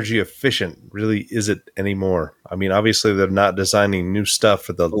how energy efficient really is it anymore? I mean, obviously they're not designing new stuff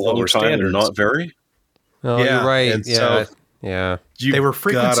for the lower standards. Not very. Oh, yeah, you're right. And yeah, so yeah. They were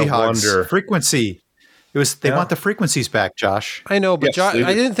frequency hogs. Wonder. Frequency. They want the frequencies back, Josh. I know, but Yes, Josh,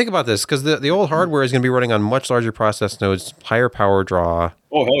 I didn't think about this because the old hardware is going to be running on much larger process nodes, higher power draw.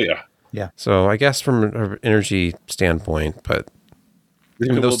 Oh, hell yeah. Yeah. So I guess from an energy standpoint, but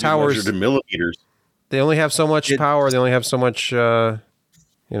Those those towers measured in millimeters. they only have so much power. They only have so much,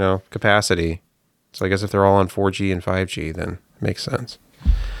 capacity. So I guess if they're all on 4G and 5G, then it makes sense.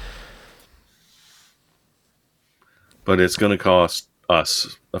 But it's going to cost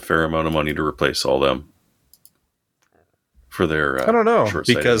us a fair amount of money to replace all them for their. I don't know,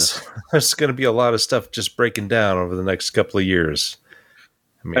 because there's going to be a lot of stuff just breaking down over the next couple of years.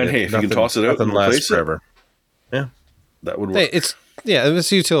 I mean, and hey, if you can toss it out and replace forever. Yeah, that would work. Hey, it's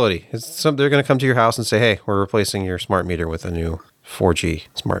a utility. They're going to come to your house and say, "Hey, we're replacing your smart meter with a new 4G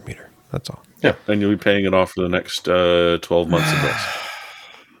smart meter." That's all. Yeah, and you'll be paying it off for the next 12 months of this.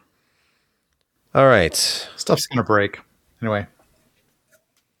 All right. Stuff's going to break. Anyway.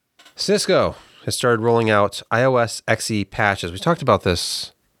 Cisco has started rolling out iOS XE patches. We talked about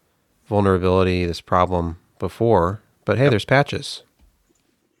this vulnerability, this problem before, but hey, there's patches.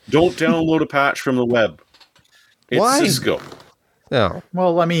 Don't download a patch from the web. It's Why? Cisco. No.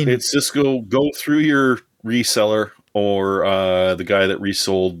 Well, I mean... It's Cisco. Go through your reseller or the guy that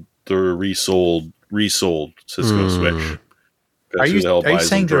resold the resold Cisco switch. Are you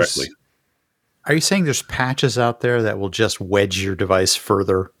saying there's patches out there that will just wedge your device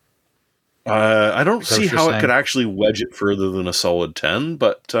further? I don't see how it could actually wedge it further than a solid 10,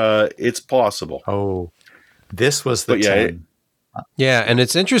 but it's possible. Oh, this was the 10. Yeah, and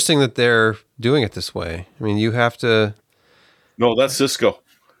it's interesting that they're doing it this way. I mean, you have to... No, that's Cisco.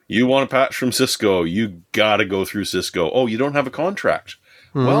 You want a patch from Cisco, you got to go through Cisco. Oh, you don't have a contract.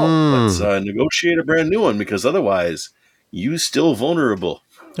 Well, let's negotiate a brand new one, because otherwise, you still vulnerable.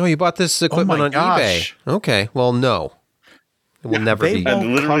 Oh, you bought this equipment on eBay. Okay, well, no. It will never be. They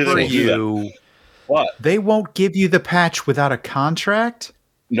won't cover you. What? They won't give you the patch without a contract?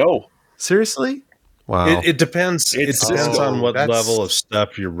 No. Seriously? Wow. It depends. It depends on what level of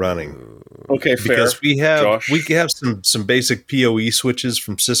stuff you're running. Okay, fair. Because we have some basic PoE switches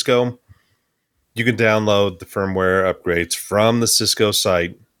from Cisco. You can download the firmware upgrades from the Cisco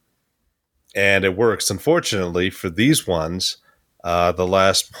site, and it works. Unfortunately, for these ones, the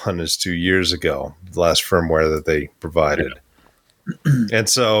last one is 2 years ago. The last firmware that they provided, and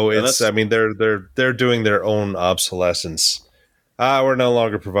so they're doing their own obsolescence. We're no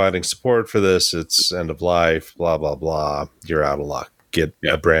longer providing support for this. It's end of life. Blah blah blah. You're out of luck. Get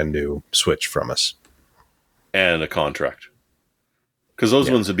a brand new switch from us and a contract. Because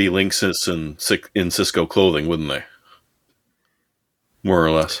those ones would be Linksys in Cisco clothing, wouldn't they? More or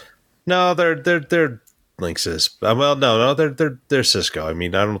less. No, they're Linksys. Well, no, they're Cisco. I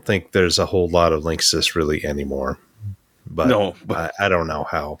mean, I don't think there's a whole lot of Linksys really anymore. But no, I don't know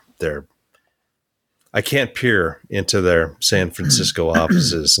how they're. I can't peer into their San Francisco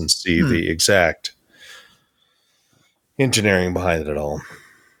offices and see the exact engineering behind it all.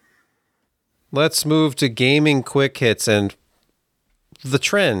 Let's move to gaming quick hits, and the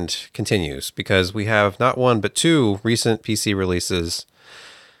trend continues because we have not one but two recent PC releases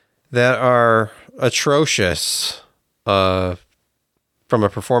that are atrocious from a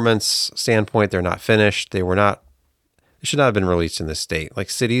performance standpoint. They're not finished. They should not have been released in this state. Like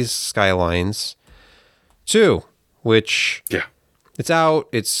Cities Skylines 2, which it's out.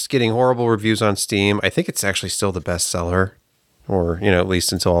 It's getting horrible reviews on Steam. I think it's actually still the best seller, or at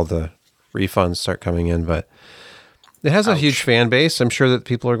least until all the refunds start coming in, but it has a huge fan base. I'm sure that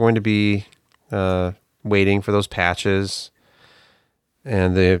people are going to be waiting for those patches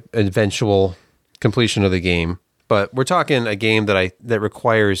and the eventual completion of the game. But we're talking a game that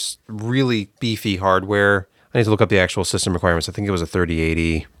requires really beefy hardware. I need to look up the actual system requirements. I think it was a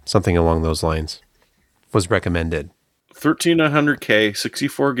 3080, something along those lines, was recommended. 13900K,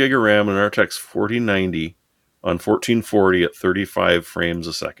 64 gig of RAM, and RTX 4090 on 1440 at 35 frames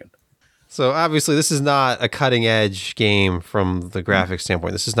a second. So obviously this is not a cutting edge game from the graphics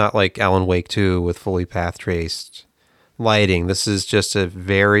standpoint. This is not like Alan Wake 2 with fully path traced lighting. This is just a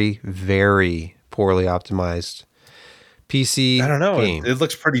very, very poorly optimized PC I don't know. game. It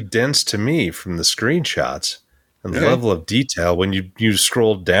looks pretty dense to me from the screenshots and the level of detail when you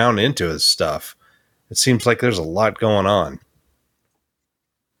scroll down into his stuff. It seems like there's a lot going on.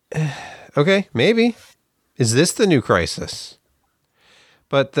 Okay, maybe. Is this the new Crisis?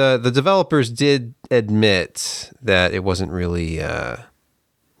 But the developers did admit that it wasn't really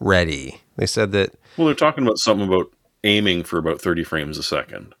ready. They said that... Well, they're talking about something about aiming for about 30 frames a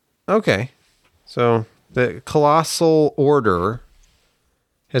second. Okay. So the Colossal Order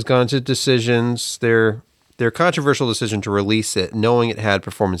has gone to decisions. Their controversial decision to release it, knowing it had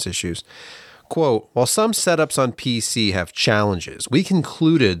performance issues. Quote, while some setups on PC have challenges, we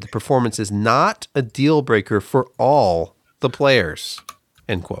concluded the performance is not a deal breaker for all the players.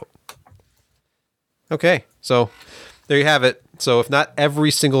 End quote. Okay, so there you have it. So if not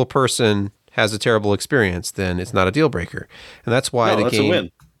every single person has a terrible experience, then it's not a deal breaker. And that's why the game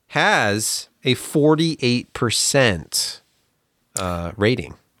has a 48%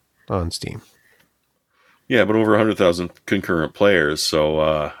 rating on Steam. Yeah, but over 100,000 concurrent players.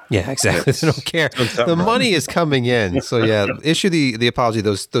 So yeah, exactly. They don't care. The money is coming in. So yeah, issue the apology.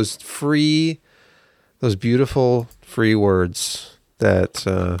 Those beautiful free words that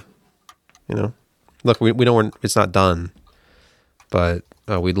look, we don't. It's not done, but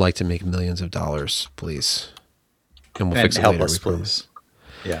we'd like to make millions of dollars, please, and we'll fix it later. Us, please.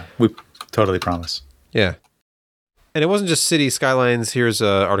 Yeah, we totally promise. Yeah. And it wasn't just City Skylines. Here's an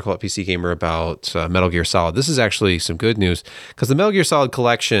article at PC Gamer about Metal Gear Solid. This is actually some good news because the Metal Gear Solid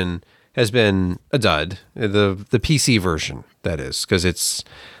collection has been a dud. The PC version, that is, because it's,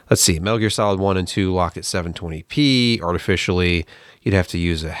 let's see, Metal Gear Solid 1 and 2 lock at 720p. Artificially, you'd have to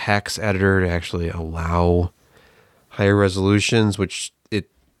use a hex editor to actually allow higher resolutions, which it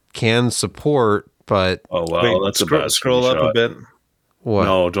can support, but... Oh, wow, that's a scroll up a bit. What?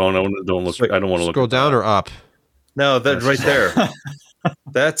 No, don't look. I don't want to look. Scroll down or up? No, that right there.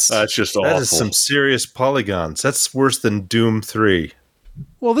 That's just awful. That is some serious polygons. That's worse than Doom 3.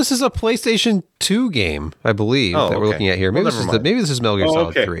 Well, this is a PlayStation 2 game, I believe, that we're looking at here. Maybe, maybe this is Metal Gear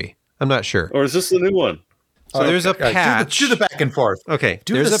Solid 3. I'm not sure. Or is this the new one? So there's a patch. Do the back and forth. Okay,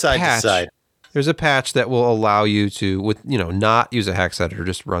 there's a side to side. There's a patch that will allow you to, not use a hex editor,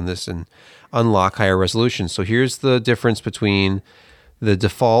 just run this and unlock higher resolution. So here's the difference between the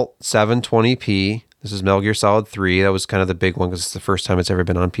default 720p. This is Metal Gear Solid 3. That was kind of the big one because it's the first time it's ever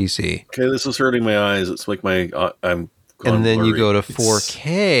been on PC. Okay, this is hurting my eyes. It's like I'm. And then you go to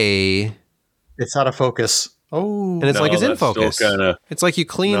 4K. It's out of focus. Oh, and it's like it's in focus. It's like you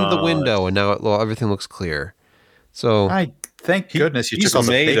cleaned the window and now everything looks clear. So thank goodness you took all the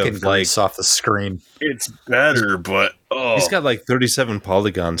bacon grease off the screen. It's better, but he's got like 37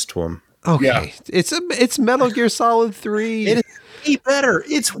 polygons to him. Okay, yeah. It's Metal Gear Solid 3. It is way better.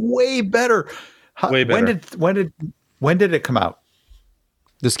 It's way better. Way better. When did it come out?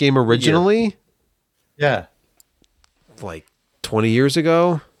 This game originally? Yeah. Like 20 years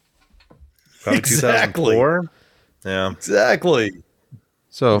ago? Probably Exactly. 2004? Yeah. Exactly.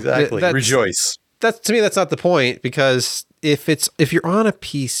 So rejoice. To me, that's not the point, because if you're on a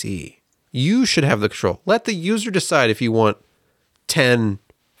PC, you should have the control. Let the user decide if you want 10,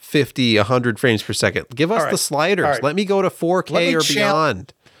 50, 100 frames per second. Give us the sliders. Right. Let me go to 4K or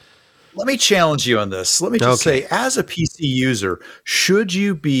beyond. Let me challenge you on this. Let me just say, as a PC user, should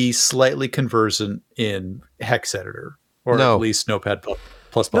you be slightly conversant in hex editor, or at least Notepad++?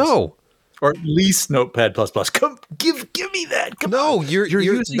 No, or at least Notepad++. Come, give me that. Come on. You're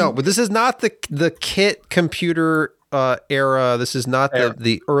using... No, but this is not the kit computer era. This is not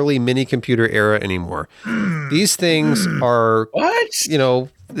the early mini computer era anymore. These things are what?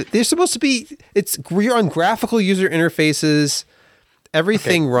 They're supposed to be. You're on graphical user interfaces.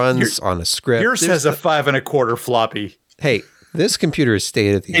 Everything runs on a script. Yours has a 5 1/4 floppy. Hey, this computer is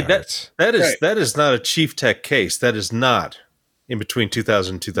state of the art. That is not a Chief Tech case. That is not in between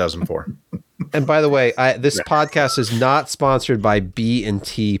 2000 and 2004. And by the way, this podcast is not sponsored by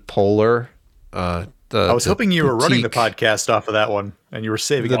B&T Polar. I was hoping you were running the podcast off of that one, and you were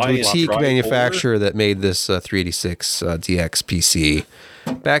saving the boutique manufacturer that made this 386 DX PC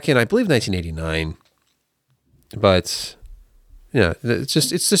back in, I believe, 1989. But yeah, it's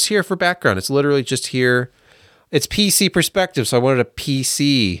just here for background. It's literally just here. It's PC perspective, so I wanted a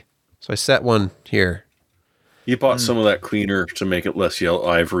PC, so I set one here. You bought some of that cleaner to make it less yellow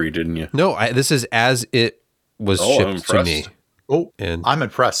ivory, didn't you? No, this is as it was shipped to me. Oh, and I'm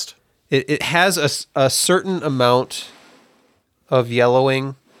impressed. It has a certain amount of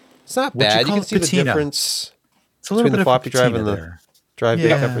yellowing. It's not bad. You can see the difference between the floppy drive and the drive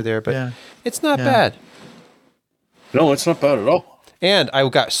backup there, but it's not bad. No, it's not bad at all. And I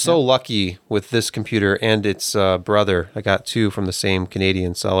got so lucky with this computer and its brother. I got two from the same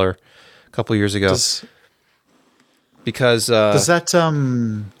Canadian seller a couple years ago. Because does that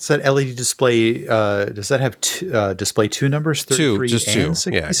LED display does that have display two numbers, 33 just two, and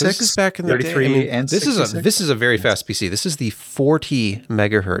 66? Yeah, this is back in the 33 day. I mean, and this 66? This is a very fast PC. This is the 40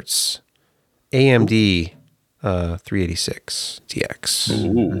 megahertz AMD 386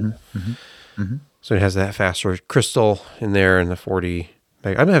 DX. So it has that faster crystal in there and the 40.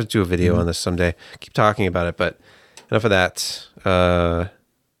 I'm gonna have to do a video on this someday. Keep talking about it, but enough of that.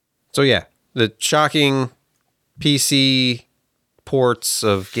 So yeah, the shocking PC ports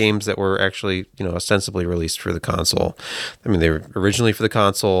of games that were actually, ostensibly released for the console. I mean, they were originally for the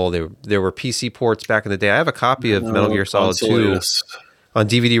console. There were PC ports back in the day. I have a copy of Metal Gear Solid 2 on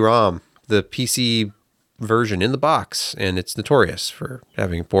DVD-ROM. The PC version in the box, and it's notorious for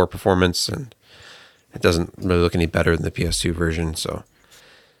having poor performance, and it doesn't really look any better than the PS2 version. So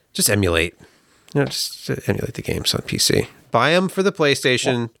just emulate. Just emulate the games on PC. Buy them for the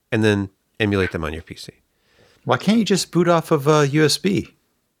PlayStation and then emulate them on your PC. Why can't you just boot off of USB?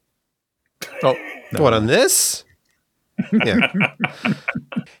 Oh, no. What, on this? Yeah.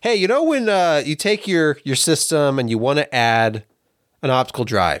 Hey, you know when you take your system and you want to add an optical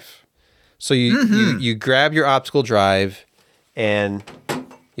drive? So you grab your optical drive and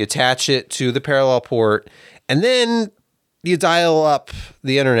you attach it to the parallel port, and then you dial up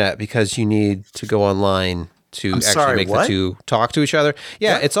the internet because you need to go online to make the two talk to each other.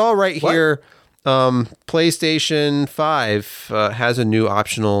 Yeah, it's all right here. PlayStation 5 has a new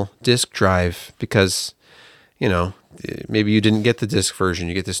optional disk drive because, maybe you didn't get the disk version.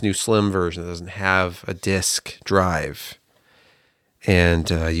 You get this new slim version that doesn't have a disk drive. And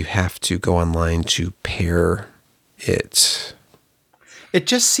you have to go online to pair it. It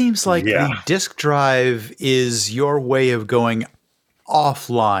just seems like the disk drive is your way of going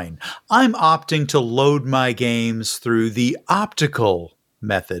offline. I'm opting to load my games through the optical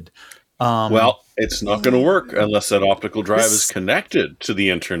method. Well, it's not going to work unless that optical drive is connected to the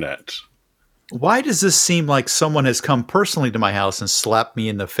internet. Why does this seem like someone has come personally to my house and slapped me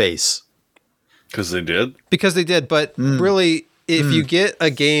in the face? Because they did. But really, if you get a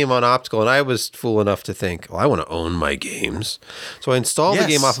game on optical, and I was fool enough to think, I want to own my games. So I installed the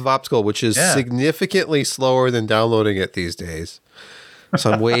game off of optical, which is significantly slower than downloading it these days.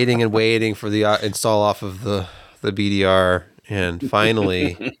 So I'm waiting and waiting for the install off of the BDR. And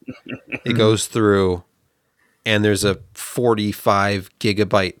finally, it goes through, and there's a 45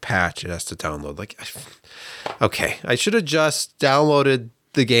 gigabyte patch it has to download. Like, okay, I should have just downloaded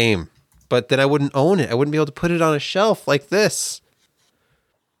the game, but then I wouldn't own it. I wouldn't be able to put it on a shelf like this.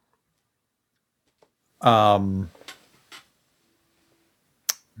 I'm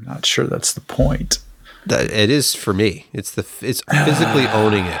not sure that's the point. It is for me. It's physically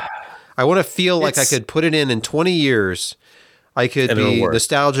owning it. I want to feel like I could put it in 20 years. I could be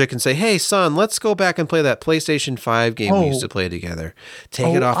nostalgic and say, hey, son, let's go back and play that PlayStation 5 game we used to play together.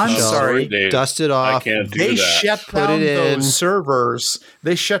 Take it off the shelf, sorry. Dust it off. I can't do They that. shut down those servers.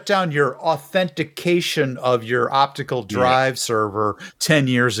 They shut down your authentication of your optical drive server 10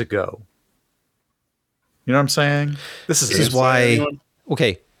 years ago. You know what I'm saying? This is why,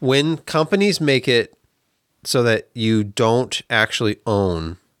 when companies make it so that you don't actually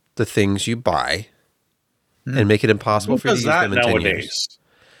own the things you buy, and make it impossible for you to use them in 10 years.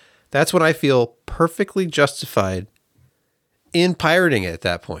 That's when I feel perfectly justified in pirating it at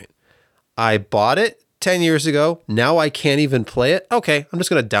that point. I bought it 10 years ago. Now I can't even play it. Okay, I'm just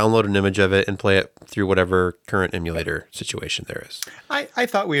going to download an image of it and play it through whatever current emulator situation there is. I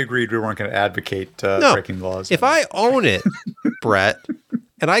thought we agreed we weren't going to advocate breaking laws. If I own it, Brett,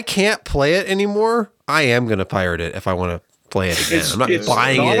 and I can't play it anymore, I am going to pirate it if I want to play it again. I'm not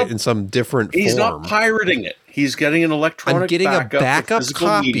buying it in some different form. He's not pirating it. He's getting an electronic I'm getting a backup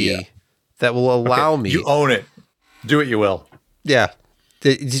copy that will allow me. You own it. Do what you will. Yeah.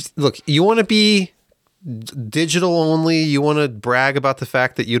 Look, you want to be digital only. You want to brag about the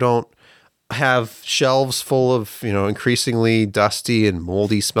fact that you don't have shelves full of, increasingly dusty and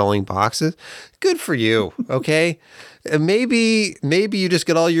moldy smelling boxes. Good for you. Okay. And maybe you just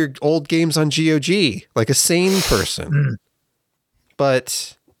get all your old games on GOG like a sane person.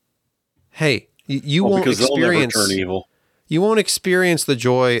 But hey, you won't experience turn evil. You won't experience the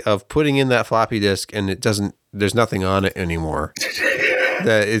joy of putting in that floppy disk and there's nothing on it anymore.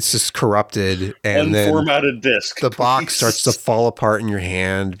 That it's just corrupted, and unformatted disk. The box starts to fall apart in your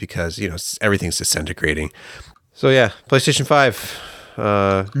hand because everything's disintegrating. So yeah, PlayStation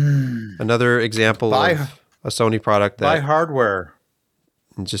 5, another example of a Sony product that buy hardware.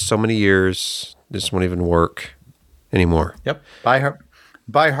 In just so many years, this won't even work anymore. Yep,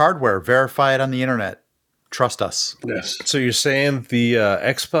 buy hardware. Verify it on the internet. Trust us. Yes. So you're saying the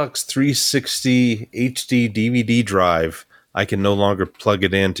Xbox 360 HD DVD drive, I can no longer plug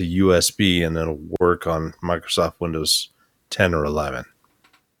it into USB and it'll work on Microsoft Windows 10 or 11.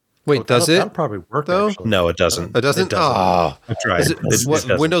 Wait, does it? That'll probably work, though? actually. No, it doesn't. It doesn't? Oh. I tried. It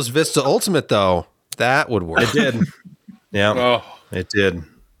doesn't. Windows Vista Ultimate, though, that would work. It did. Yeah, it did.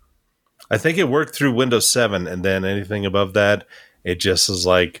 I think it worked through Windows 7, and then anything above that, it just is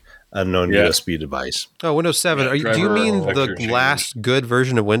like a known USB device. Oh, Windows 7. Do you mean the last good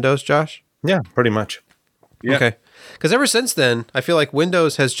version of Windows, Josh? Yeah, pretty much. Yeah. Okay. Because ever since then, I feel like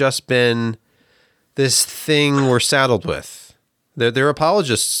Windows has just been this thing we're saddled with. They're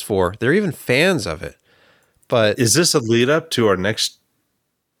apologists for. They're even fans of it. But is this a lead up to our next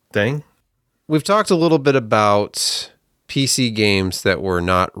thing? we've talked a little bit about PC games that were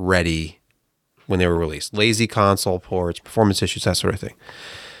not ready when they were released. Lazy console ports, performance issues, that sort of thing.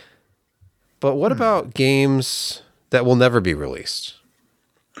 But what about games that will never be released?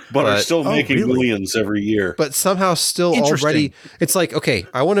 But are still making millions every year. But somehow still already... It's like, okay,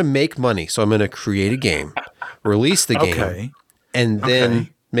 I want to make money, so I'm going to create a game, release the game, and then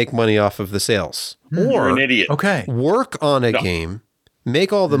make money off of the sales. Or you're an idiot. Work on a game,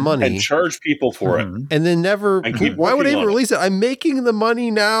 make all the money, and charge people for it, and then never. Why would I even release it? I'm making the money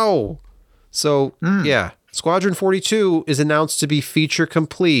now. So yeah, Squadron 42 is announced to be feature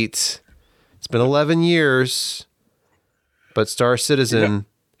complete. It's been 11 years, but Star Citizen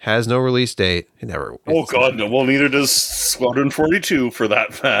has no release date. It never. Oh God, no. Well, neither does Squadron 42, for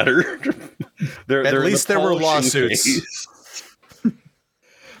that matter. At least there were lawsuits.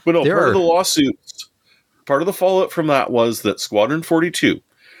 But no, part of the lawsuits, part of the fallout from that was that Squadron 42,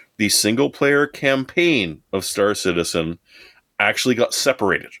 the single-player campaign of Star Citizen, actually got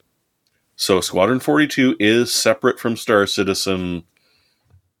separated. So Squadron 42 is separate from Star Citizen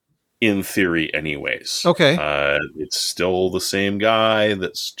in theory anyways. Okay. It's still the same guy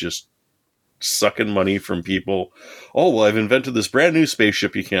that's just sucking money from people. Oh, well, I've invented this brand new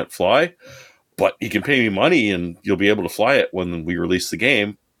spaceship you can't fly, but you can pay me money and you'll be able to fly it when we release the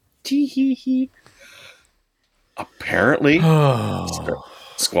game. Tee-hee-hee. Apparently,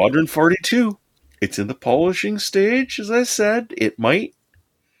 Squadron 42, it's in the polishing stage, as I said. It might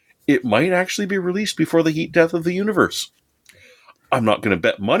actually be released before the heat death of the universe. I'm not going to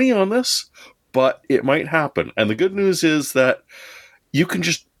bet money on this, but it might happen. And the good news is that you can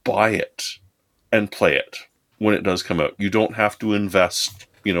just buy it and play it when it does come out. You don't have to invest,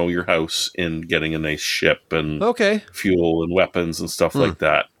 your house in getting a nice ship and fuel and weapons and stuff like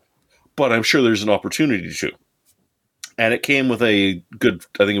that. But I'm sure there's an opportunity to. And it came with a good,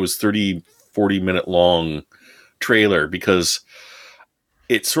 I think it was 30, 40-minute long trailer, because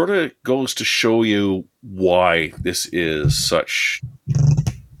it sort of goes to show you why this is such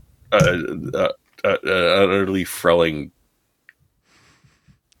an utterly frelling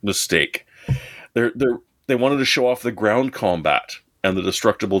mistake. They wanted to show off the ground combat and the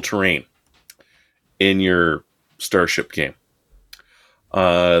destructible terrain in your Starship game.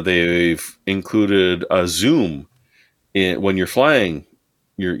 They've included a zoom when you're flying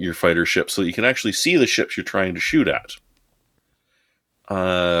your fighter ship, so that you can actually see the ships you're trying to shoot at.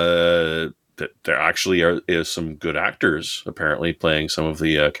 That there actually is some good actors apparently playing some of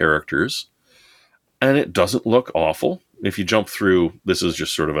the characters, and it doesn't look awful. If you jump through, this is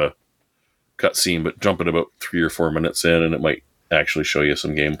just sort of a cutscene, but jump it about 3 or 4 minutes in, and it might actually show you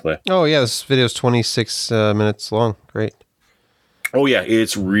some gameplay. Oh yeah, this video is 26 minutes long. Great. Oh yeah,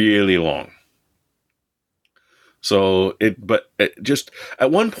 it's really long. So but just at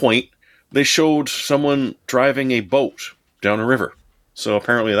one point they showed someone driving a boat down a river. So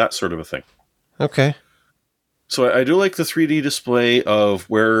apparently that's sort of a thing. Okay. So I do like the 3D display of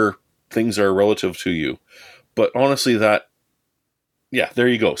where things are relative to you. But honestly, there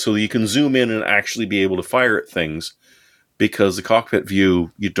you go. So you can zoom in and actually be able to fire at things, because the cockpit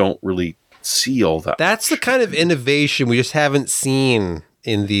view, you don't really see all that. That's the kind of innovation we just haven't seen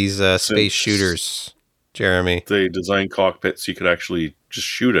in these space shooters, Jeremy. They design cockpits you could actually just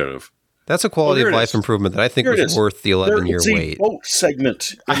shoot out of. That's a quality of life improvement that I think was worth the 11-year wait. There's a boat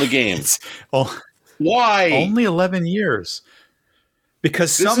segment in the game. Why? Only 11 years.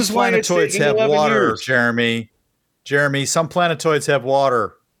 Because some planetoids have water, Jeremy. Jeremy, some planetoids have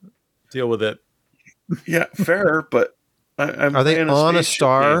water. Deal with it. Yeah, fair, but are they on a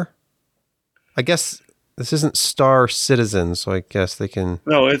star? I guess this isn't Star Citizen, so I guess they can...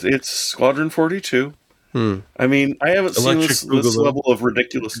 No, it's Squadron 42. I mean, I haven't seen this level of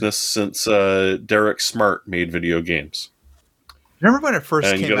ridiculousness since Derek Smart made video games. Remember when it first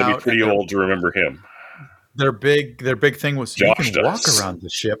came out? And you got to be pretty old to remember him. Their big thing was you can walk around the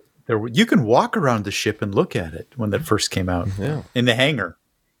ship. You can walk around the ship and look at it when that first came out. Yeah. In the hangar.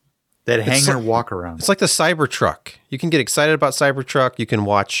 That hangar walk around. It's like the Cybertruck. You can get excited about Cybertruck. You can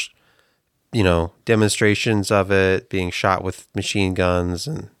watch, demonstrations of it being shot with machine guns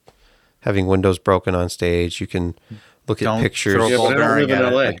and having windows broken on stage. You can look at pictures,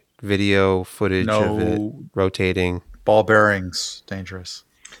 video footage of it rotating. Ball bearings, dangerous.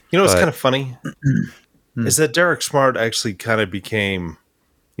 What's kind of funny is that Derek Smart actually kind of became,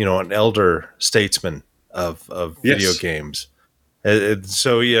 an elder statesman of video games.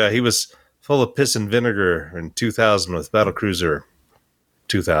 So he was full of piss and vinegar in 2000 with Battlecruiser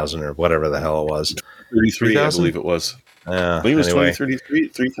 2000 or whatever the hell it was. 33, I believe it was. I believe it was 2033,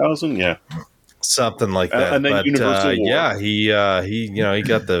 3000, yeah. something like that. And then But Universal War. yeah, he he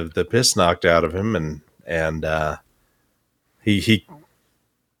got the piss knocked out of him, and he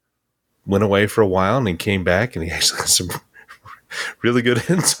went away for a while, and he came back, and he actually got some really good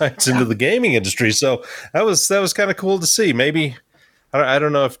insights into the gaming industry. So that was kind of cool to see. Maybe I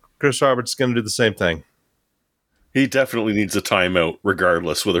don't know if Chris Roberts is going to do the same thing. He definitely needs a timeout,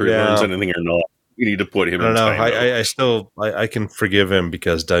 regardless whether he learns anything or not. We need to put him in timeout. I still can forgive him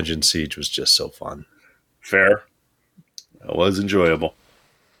because Dungeon Siege was just so fun. Fair. It was enjoyable.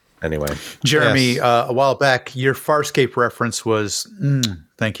 Anyway, Jeremy, a while back, your Farscape reference was,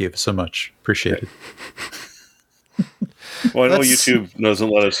 thank you so much. Appreciate it. Well, I know YouTube doesn't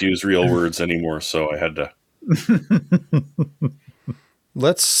let us use real words anymore, so I had to.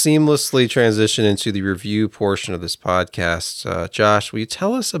 Let's seamlessly transition into the review portion of this podcast. Josh, will you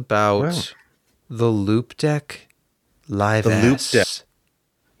tell us about the Loop Deck Live S? Loop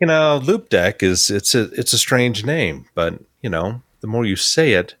Deck. Loop Deck it's a strange name, but the more you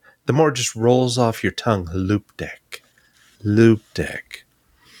say it, the more it just rolls off your tongue. Loop Deck. Loop Deck.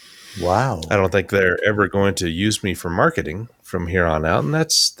 Wow. I don't think they're ever going to use me for marketing from here on out, and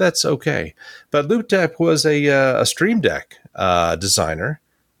that's okay. But Loop Deck was a Stream Deck designer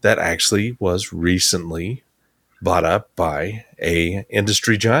that actually was recently bought up by a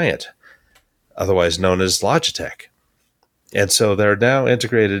industry giant, otherwise known as Logitech. And so they're now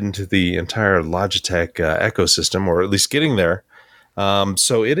integrated into the entire Logitech ecosystem, or at least getting there.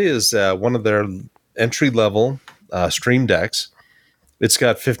 So it is one of their entry-level Stream Decks. It's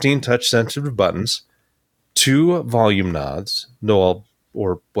got 15 touch-sensitive buttons, 2 volume knobs,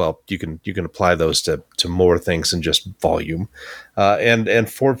 you can apply those to more things than just volume, and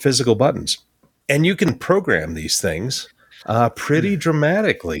 4 physical buttons. And you can program these things pretty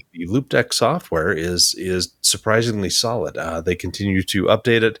dramatically. The Loop Deck software is surprisingly solid. They continue to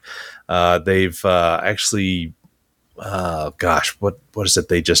update it. They've actually, what is it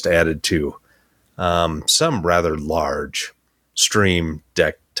they just added to? Some rather large Stream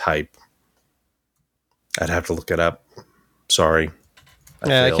Deck type. I'd have to look it up. Sorry.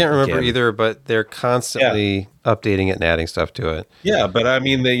 I can't remember either, but they're constantly updating it and adding stuff to it. Yeah, but I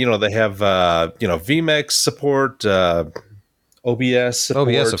mean, they have vMix support, OBS support.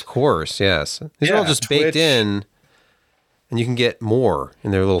 OBS, of course, yes. These are all just baked in, and you can get more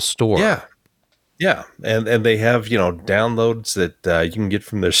in their little store. Yeah, and they have downloads that you can get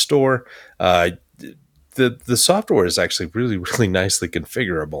from their store. The software is actually really, really nicely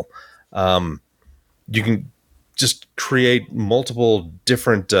configurable. You can just create multiple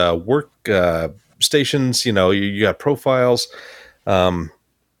different work stations. You got profiles.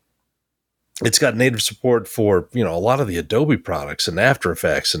 It's got native support for a lot of the Adobe products and After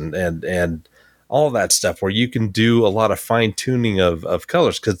Effects and all of that stuff, where you can do a lot of fine tuning of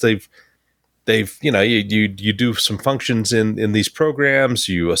colors, because they've you do some functions in these programs,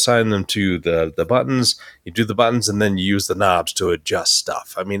 you assign them to the buttons, you do the buttons, and then you use the knobs to adjust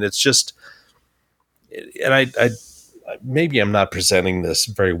stuff. I mean, it's just, and I maybe I'm not presenting this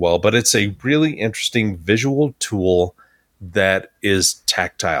very well, but it's a really interesting visual tool that is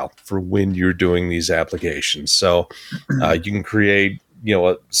tactile for when you're doing these applications. So you can create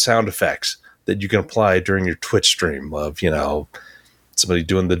sound effects that you can apply during your Twitch stream of somebody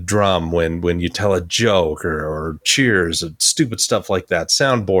doing the drum when you tell a joke, or cheers, and stupid stuff like that,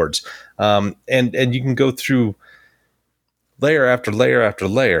 soundboards. And you can go through layer after layer after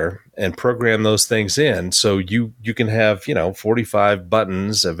layer and program those things in. So you can have, 45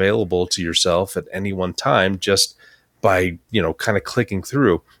 buttons available to yourself at any one time, just by, kind of clicking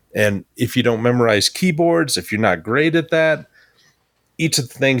through. And if you don't memorize keyboards, if you're not great at that, each of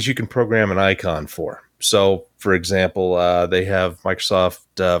the things you can program an icon for. So, for example, they have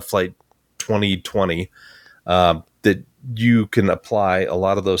Microsoft Flight 2020 that you can apply a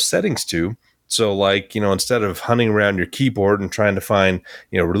lot of those settings to. So, like, instead of hunting around your keyboard and trying to find,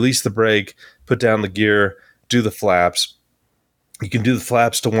 release the brake, put down the gear, do the flaps, you can do the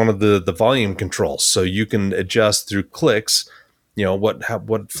flaps to one of the volume controls. So you can adjust through clicks,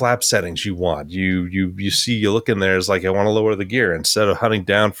 what flap settings you want. You look in there, it's like, I want to lower the gear. Instead of hunting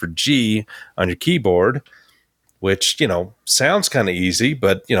down for G on your keyboard, which, sounds kind of easy,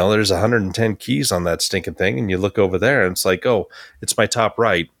 but, there's 110 keys on that stinking thing. And you look over there and it's like, oh, it's my top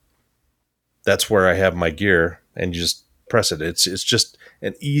right. That's where I have my gear, and you just press it. It's just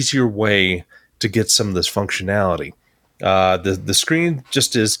an easier way to get some of this functionality. The screen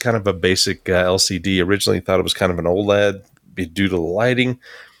just is kind of a basic LCD. Originally thought it was kind of an OLED due to the lighting,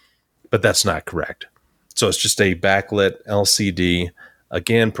 but that's not correct. So it's just a backlit LCD.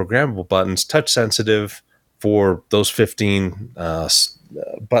 Again, programmable buttons, touch sensitive for those 15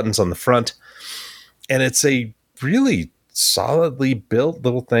 buttons on the front. and it's a really solidly built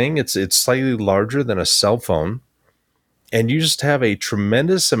little thing. It's slightly larger than a cell phone, and you just have a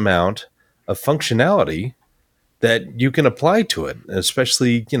tremendous amount of functionality that you can apply to it,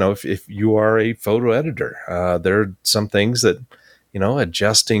 especially, if you are a photo editor. There are some things that,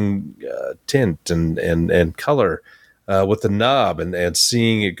 adjusting tint and color with the knob and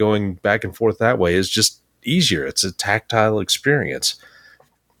seeing it going back and forth that way is just easier. It's a tactile experience.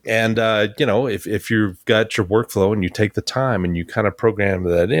 And, if you've got your workflow and you take the time and you kind of program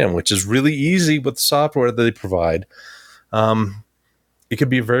that in, which is really easy with the software that they provide, it could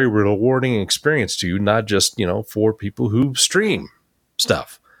be a very rewarding experience to you, not just, for people who stream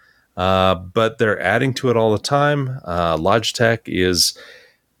stuff. But they're adding to it all the time. Logitech is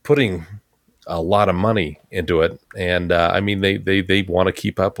putting a lot of money into it. And they want to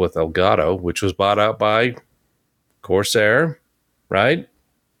keep up with Elgato, which was bought out by Corsair, right?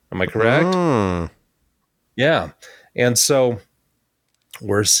 Am I correct? Yeah. And so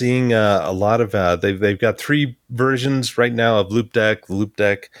we're seeing a lot of they've got 3 versions right now of Loop Deck. The Loop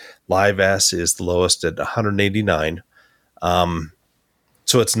Deck Live S is the lowest at $189.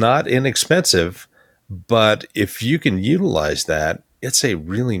 So it's not inexpensive, but if you can utilize that, it's a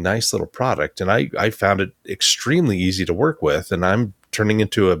really nice little product. And I found it extremely easy to work with, and I'm turning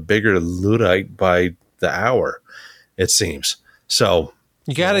into a bigger Luddite by the hour, it seems. So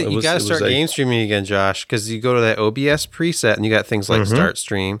you gotta start game streaming again, Josh, because you go to that OBS preset and you got things like start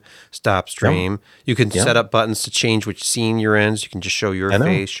stream, stop stream. Yep. You can set up buttons to change which scene you're in. So you can just show your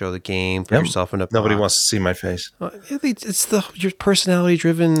face, show the game, put yourself in a box. Nobody wants to see my face. It's your personality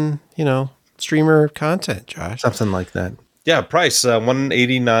driven, streamer content, Josh. Something like that. Yeah, price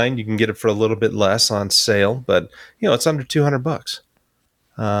 $189. You can get it for a little bit less on sale, but it's under $200.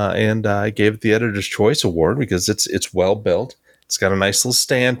 And I gave it the Editor's Choice Award because it's well built. It's got a nice little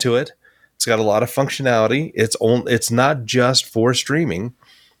stand to it. It's got a lot of functionality. It's not just for streaming.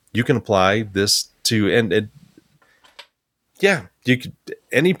 You can apply this to you could,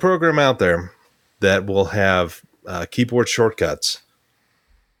 any program out there that will have keyboard shortcuts.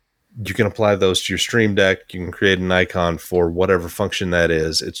 You can apply those to your Stream Deck. You can create an icon for whatever function that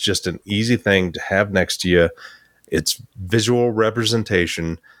is. It's just an easy thing to have next to you. It's visual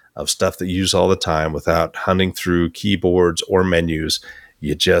representation of stuff that you use all the time without hunting through keyboards or menus.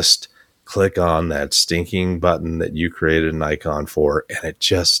 You just click on that stinking button that you created an icon for, and it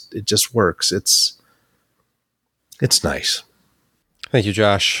just works. It's nice. Thank you,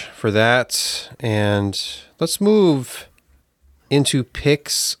 Josh, for that. And let's move into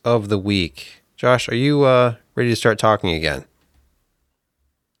picks of the week. Josh, are you ready to start talking again?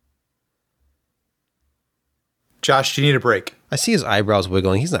 Josh, do you need a break? I see his eyebrows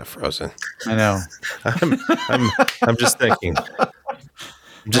wiggling. He's not frozen. I know. I'm just thinking. I'm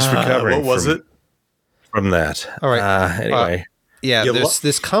just recovering. What was it? From that. All right. Anyway.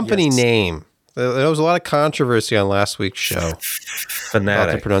 This company name. There was a lot of controversy on last week's show. Fanatic.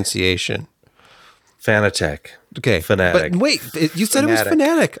 About the pronunciation. Fanatec. Okay. Fanatic. But wait, you said it was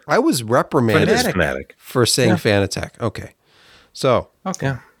Fanatic. I was reprimanded Fanatic. for saying Fanatec. Okay. So. Okay.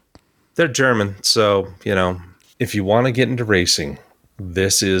 Yeah. They're German, so, if you want to get into racing,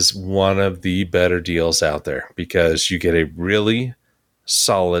 this is one of the better deals out there because you get a really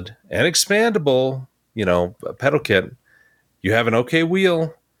solid and expandable, pedal kit. You have an okay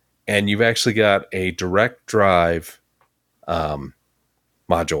wheel, and you've actually got a direct drive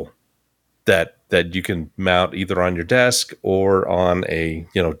module that you can mount either on your desk or on a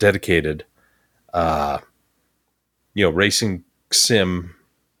dedicated racing sim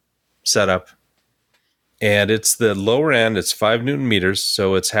setup. And it's the lower end. It's 5 Newton meters,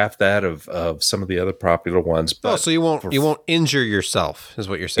 so it's half that of some of the other popular ones. But so you won't injure yourself, is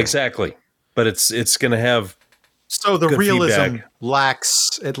what you're saying. Exactly. But it's going to have. So the realism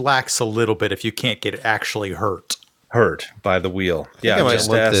feedback. lacks a little bit if you can't get actually hurt by the wheel. I might just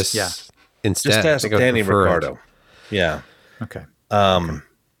want ask, this instead. Just ask Danny Ricardo. Yeah. Okay.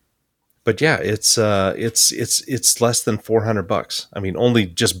 But yeah, it's less than $400. I mean, only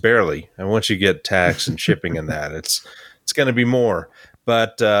just barely. And once you get tax and shipping and that, it's going to be more.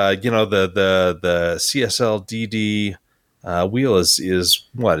 But the CSL DD wheel is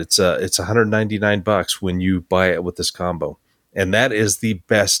what? It's $199 when you buy it with this combo, and that is the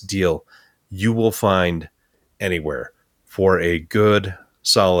best deal you will find anywhere for a good,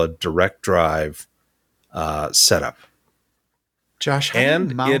 solid direct drive setup. Josh,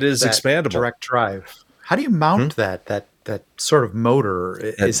 and it is expandable. Direct drive. How do you mount that sort of motor?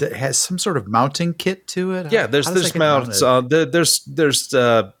 It has some sort of mounting kit to it? Yeah, there's mounts. There's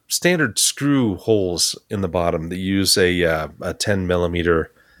standard screw holes in the bottom that use a 10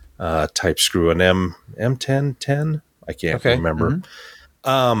 millimeter type screw, an M1010. I can't remember.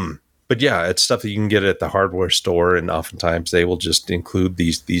 But yeah, it's stuff that you can get at the hardware store, and oftentimes they will just include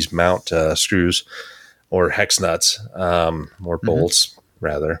these mount screws or hex nuts or bolts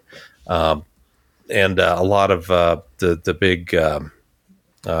rather, and a lot of the big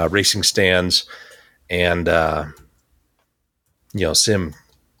racing stands and sim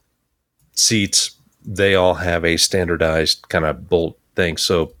seats. They all have a standardized kind of bolt thing,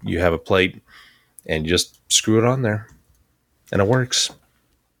 so you have a plate and you just screw it on there, and it works.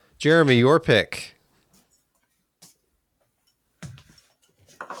 Jeremy, your pick.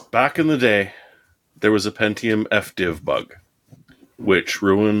 Back in the day, there was a Pentium FDiv bug, which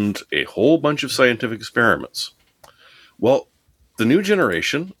ruined a whole bunch of scientific experiments. Well, the new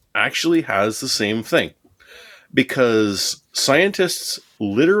generation actually has the same thing, because scientists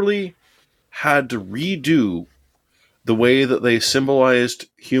literally had to redo the way that they symbolized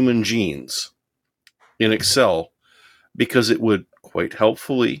human genes in Excel, because it would quite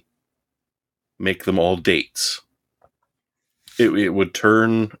helpfully make them all dates. It would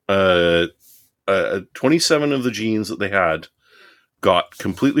turn 27 of the genes that they had got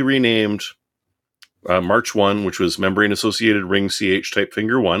completely renamed. March 1, which was membrane-associated ring CH type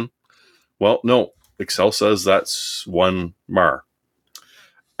finger 1. Well, no. Excel says that's 1 MAR.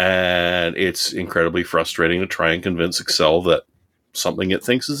 And it's incredibly frustrating to try and convince Excel that something it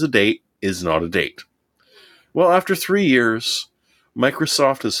thinks is a date is not a date. Well, after 3 years,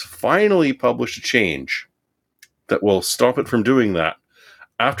 Microsoft has finally published a change that will stop it from doing that,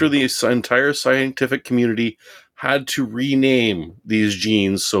 after the entire scientific community had to rename these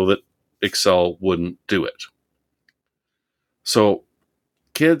genes so that Excel wouldn't do it. So,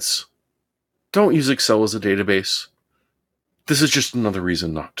 kids, don't use Excel as a database. This is just another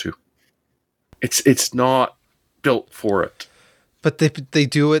reason not to. It's not built for it. But they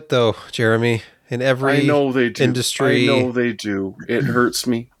do it though, Jeremy. In every industry. I know they do. It hurts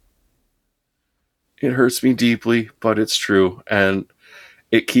me. It hurts me deeply, but it's true. And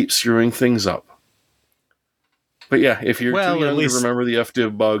it keeps screwing things up. But yeah, if you're too young to remember the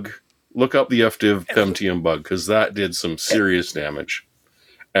FDiv bug, look up the FDiv Pentium bug, because that did some serious damage.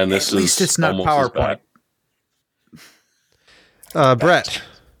 And this at least it's not PowerPoint. Brett,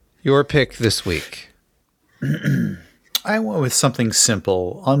 your pick this week. I went with something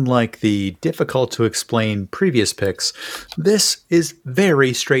simple. Unlike the difficult to explain previous picks, this is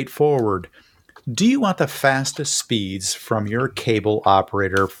very straightforward. Do you want the fastest speeds from your cable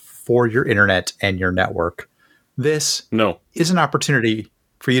operator for your internet and your network? This is an opportunity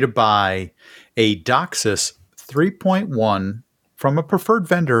for you to buy a DOCSIS 3.1 from a preferred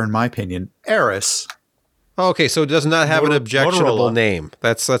vendor, in my opinion, Aris. Okay, so it does not have an objectionable Motorola. Name.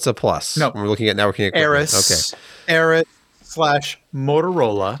 That's a plus. No. We're looking at networking equipment. Aris. Okay.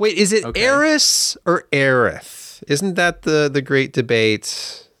 Aris/Motorola. Wait, is it Aris or Aerith? Isn't that the great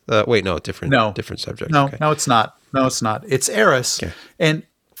debate? Wait, no, different subject. No, okay. no, it's not. No, it's not. It's Aris. Okay. And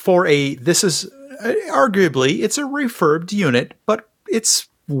this is arguably, it's a refurbed unit, but it's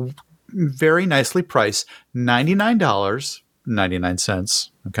very nicely priced. $99.99.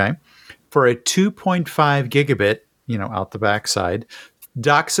 Okay. For a 2.5 gigabit, out the backside,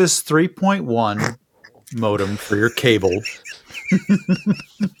 DOCSIS 3.1 modem for your cable.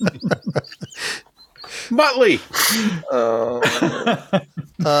 Muttley!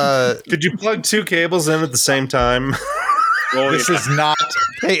 Could you plug 2 cables in at the same time? This is not.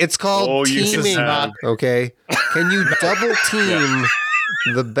 Hey, it's called teaming. Okay. Can you double team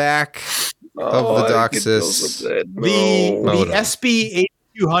the back of the DOCSIS? The SB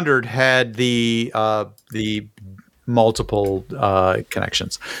 8200 had the multiple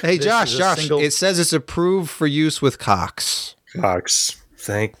connections. Hey, Josh, it says it's approved for use with Cox.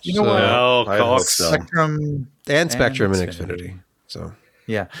 Thank you. You know what? Well, Cox, Spectrum and Xfinity. So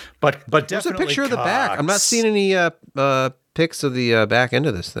yeah, but there's definitely a picture of the back. Cox. I'm not seeing any pics of the back end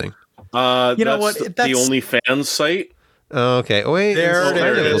of this thing. You know what? That's the OnlyFans site. Okay. Oh wait, there it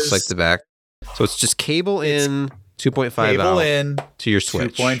is. Looks like the back. So it's just cable in, 2.5 cable out in to your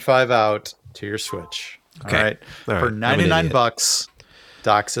Switch. 2.5 out to your Switch. Okay. All right. For $99,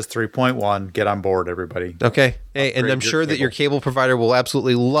 DOCSIS 3.1. Get on board, everybody. Okay. Hey, and I'm sure that your cable provider will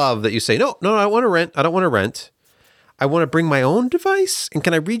absolutely love that you say, no, I want to rent. I don't want to rent. I want to bring my own device. And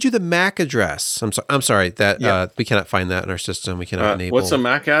can I read you the MAC address? I'm sorry that we cannot find that in our system. We cannot enable. What's a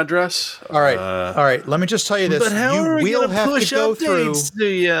MAC address? All right. All right. Let me just tell you this. But how are we will gonna have push to go updates through.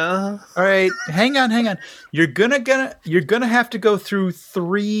 to ya? All right. Hang on. You're gonna have to go through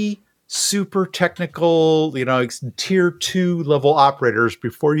 3 super technical, tier 2 level operators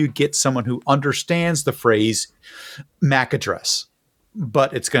before you get someone who understands the phrase MAC address.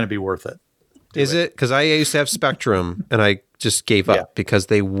 but it's going to be worth it. Is it? Because I used to have Spectrum, and I just gave up because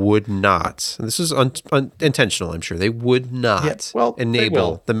they would not. And this is intentional, I'm sure. They would not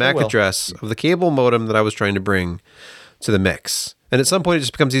enable the MAC address of the cable modem that I was trying to bring to the mix. And at some point, it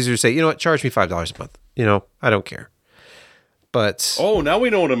just becomes easier to say, you know what, charge me $5 a month. You know, I don't care. But now we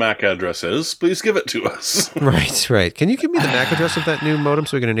know what a MAC address is. Please give it to us. Right. Can you give me the MAC address of that new modem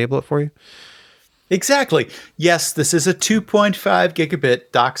so we can enable it for you? Exactly. Yes, this is a 2.5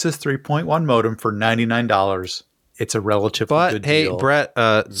 gigabit DOCSIS 3.1 modem for $99. It's a relatively good deal. Brett,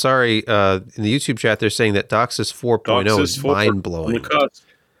 sorry, in the YouTube chat, they're saying that DOCSIS 4.0 is mind-blowing.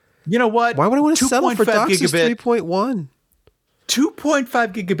 You know what? Why would I want to settle for DOCSIS 3.1?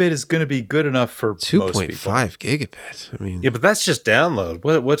 2.5 gigabit is going to be good enough for 2.5 gigabit. I mean, yeah, but that's just download.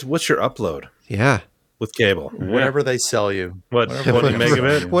 What's your upload? Yeah, with cable, whatever they sell you. Whatever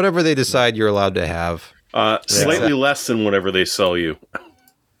megabit, whatever they decide you're allowed to have. Slightly less than whatever they sell you.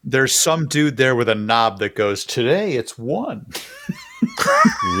 There's some dude there with a knob that goes, today it's 1.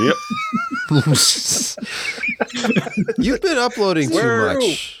 Yep. You've been uploading too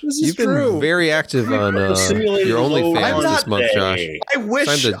much. You've been very active on your OnlyFans this month, Josh. I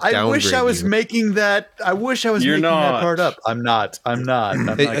wish I was making that. I wish I was making that part up. I'm not.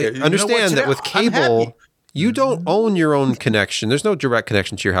 Understand that with cable, you don't own your own connection. There's no direct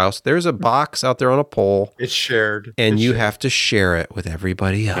connection to your house. There's a box out there on a pole. It's shared. And you have to share it with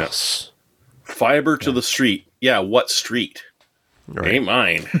everybody else. Yeah. Fiber to the street. Yeah, what street? Right. Ain't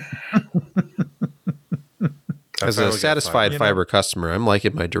mine. As a satisfied fiber customer, I'm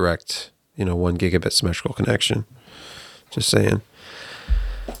liking my direct, 1 gigabit symmetrical connection. Just saying.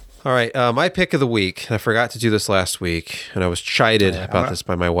 All right, my pick of the week. And I forgot to do this last week, and I was chided about this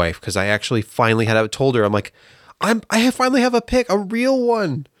by my wife because I actually finally told her, I'm like, I finally have a pick, a real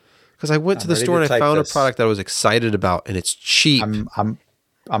one, because I went to the store and I found a product that I was excited about, and it's cheap. I'm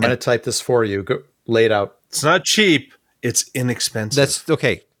going to type this for you. Go, lay it out. It's not cheap. It's inexpensive. That's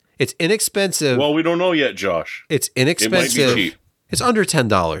okay. It's inexpensive. Well, we don't know yet, Josh. It's inexpensive. It might be cheap. It's under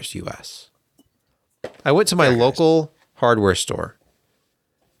 $10 US. I went to my local hardware store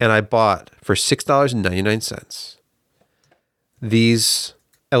and I bought for $6.99 these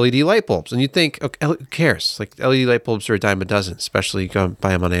LED light bulbs. And you'd think, okay, who cares? Like LED light bulbs are a dime a dozen, especially you go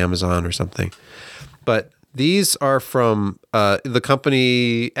buy them on Amazon or something. But these are from the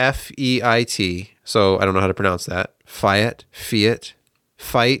company FEIT. So I don't know how to pronounce that. Fiat.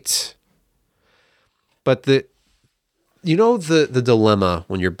 But the dilemma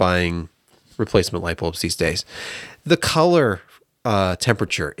when you're buying replacement light bulbs these days, the color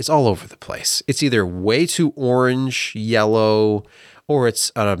temperature is all over the place. It's either way too orange, yellow, or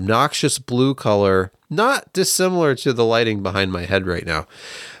it's an obnoxious blue color, not dissimilar to the lighting behind my head right now.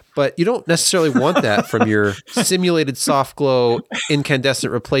 But you don't necessarily want that from your simulated soft glow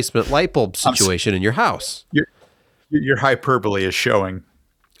incandescent replacement light bulb situation in your house. Your hyperbole is showing.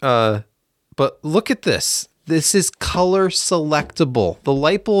 But look at this. This is color selectable. The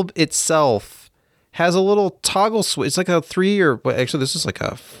light bulb itself has a little toggle switch. It's like a 3 or actually this is like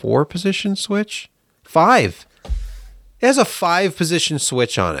a 4 position switch. 5. It has a 5 position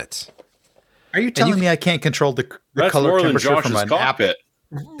switch on it. Are you telling me I can't control the color temperature from an app?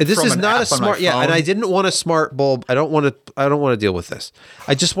 This is not a smart. Yeah, and I didn't want a smart bulb. I don't want to deal with this.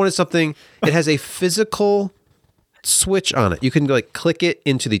 I just wanted something. It has a physical switch on it. You can click it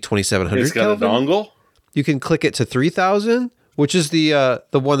into the 2700. It's got Kelvin. A dongle. You can click it to 3000, which is the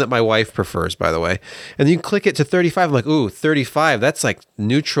one that my wife prefers, by the way. And then you click it to 35. I'm like, ooh, 35. That's like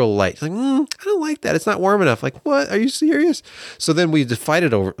neutral light. Like, I don't like that. It's not warm enough. Like, what? Are you serious? So then we fight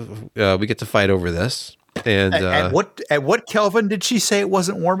it over. We get to fight over this. And at what Kelvin did she say it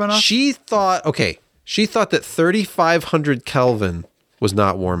wasn't warm enough? She thought that 3500 Kelvin was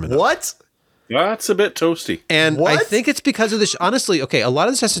not warm enough. What? That's a bit toasty. And what? I think it's because of this. Honestly, okay, a lot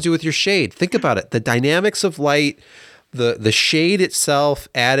of this has to do with your shade. Think about it. The dynamics of light, the shade itself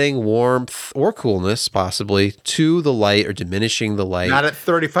adding warmth or coolness possibly to the light or diminishing the light. Not at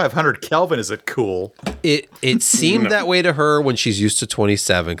 3500 Kelvin is it cool. It seemed that way to her when she's used to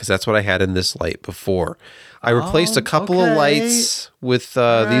 27 because that's what I had in this light before. I replaced a couple of lights with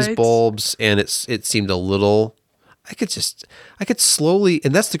these bulbs and it seemed a little... I could slowly,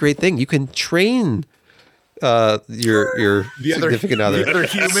 and that's the great thing. You can train your significant other. The other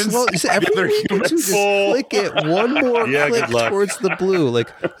humans. Well, everyone needs to just click it one more click towards the blue. Like,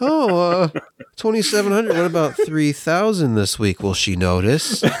 2700. What about 3000 this week? Will she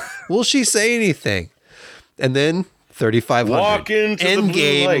notice? Will she say anything? And then 3500. Walk into the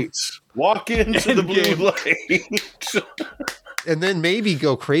blue lights. Walk into the blue light. And then maybe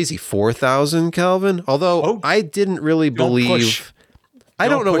go crazy 4000 Kelvin. Although I didn't really believe I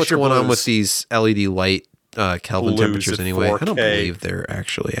don't know push what's your going on blues. with these LED light Kelvin Blues temperatures at anyway. I don't 4K. believe they're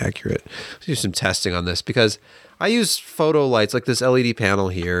actually accurate. Let's do some testing on this because I use photo lights like this LED panel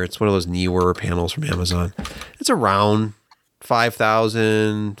here. It's one of those newer panels from Amazon. It's around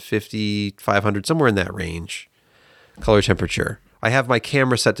 5,000, 50, 500, somewhere in that range. Color temperature. I have my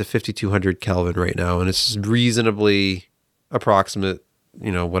camera set to 5,200 Kelvin right now, and it's reasonably approximate,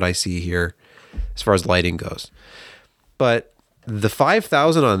 what I see here as far as lighting goes. But the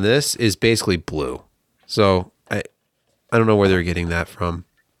 5,000 on this is basically blue. So I don't know where they're getting that from.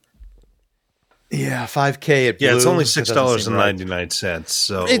 Yeah, 5K at blue. Yeah, it's only that doesn't seem right. $6.99.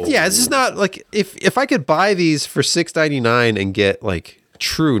 So This is not like if I could buy these for $6.99 and get like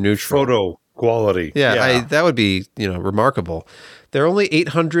true neutral photo quality. Yeah, that would be remarkable. They're only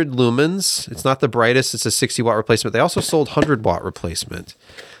 800 lumens. It's not the brightest. It's a 60-watt replacement. They also sold 100-watt replacement.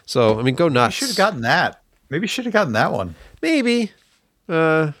 So I mean, go nuts. You should have gotten that. Maybe you should have gotten that one. Maybe.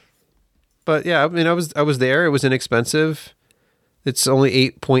 But yeah, I mean, I was there. It was inexpensive. It's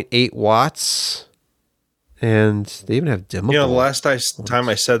only 8.8 watts, and they even have dimmable. The last time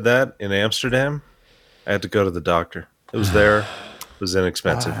I said that in Amsterdam, I had to go to the doctor. It was there. It was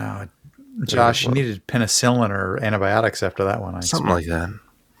inexpensive. Josh, you needed penicillin or antibiotics after that one. Something like that.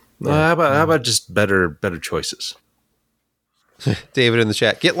 How about just better choices? David in the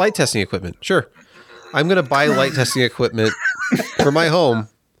chat, get light testing equipment. Sure. I'm going to buy light testing equipment for my home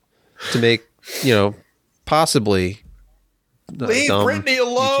to make, possibly leave Brittany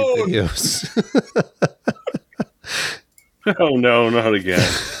alone. Oh no, not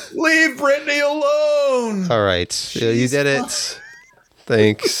again. Leave Brittany alone. All right. You did it.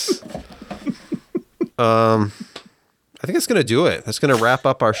 Thanks. I think that's going to do it. That's going to wrap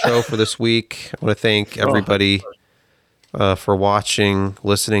up our show for this week. I want to thank everybody for watching,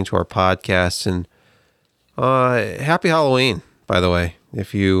 listening to our podcast, and happy Halloween, by the way,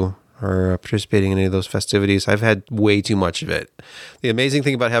 if you are participating in any of those festivities. I've had way too much of it. The amazing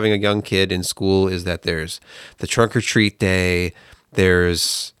thing about having a young kid in school is that there's the trunk or treat day,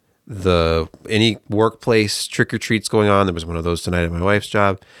 there's any workplace trick or treats going on. There was one of those tonight at my wife's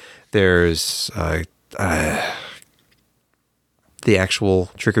job. There's the actual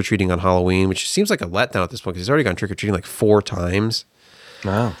trick or treating on Halloween, which seems like a letdown at this point because he's already gone trick or treating like 4 times.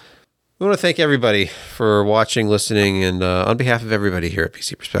 Wow. We want to thank everybody for watching, listening, and on behalf of everybody here at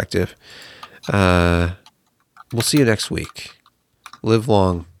PC Perspective, we'll see you next week. Live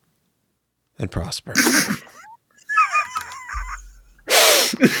long and prosper.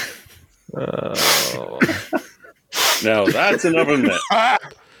 Now that's enough of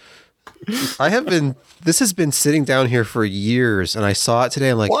that. This has been sitting down here for years, and I saw it today.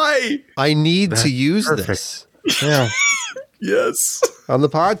 I'm like, why? I need to use this. Yeah. Yes. On the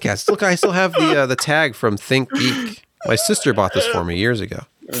podcast. Look, I still have the tag from Think Geek. My sister bought this for me years ago.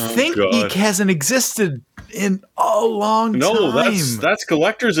 Think Geek hasn't existed in a long time. No, that's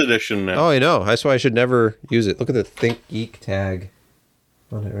collector's edition now. Oh, I know. That's why I should never use it. Look at the Think Geek tag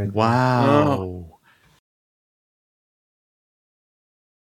on it right there. Wow.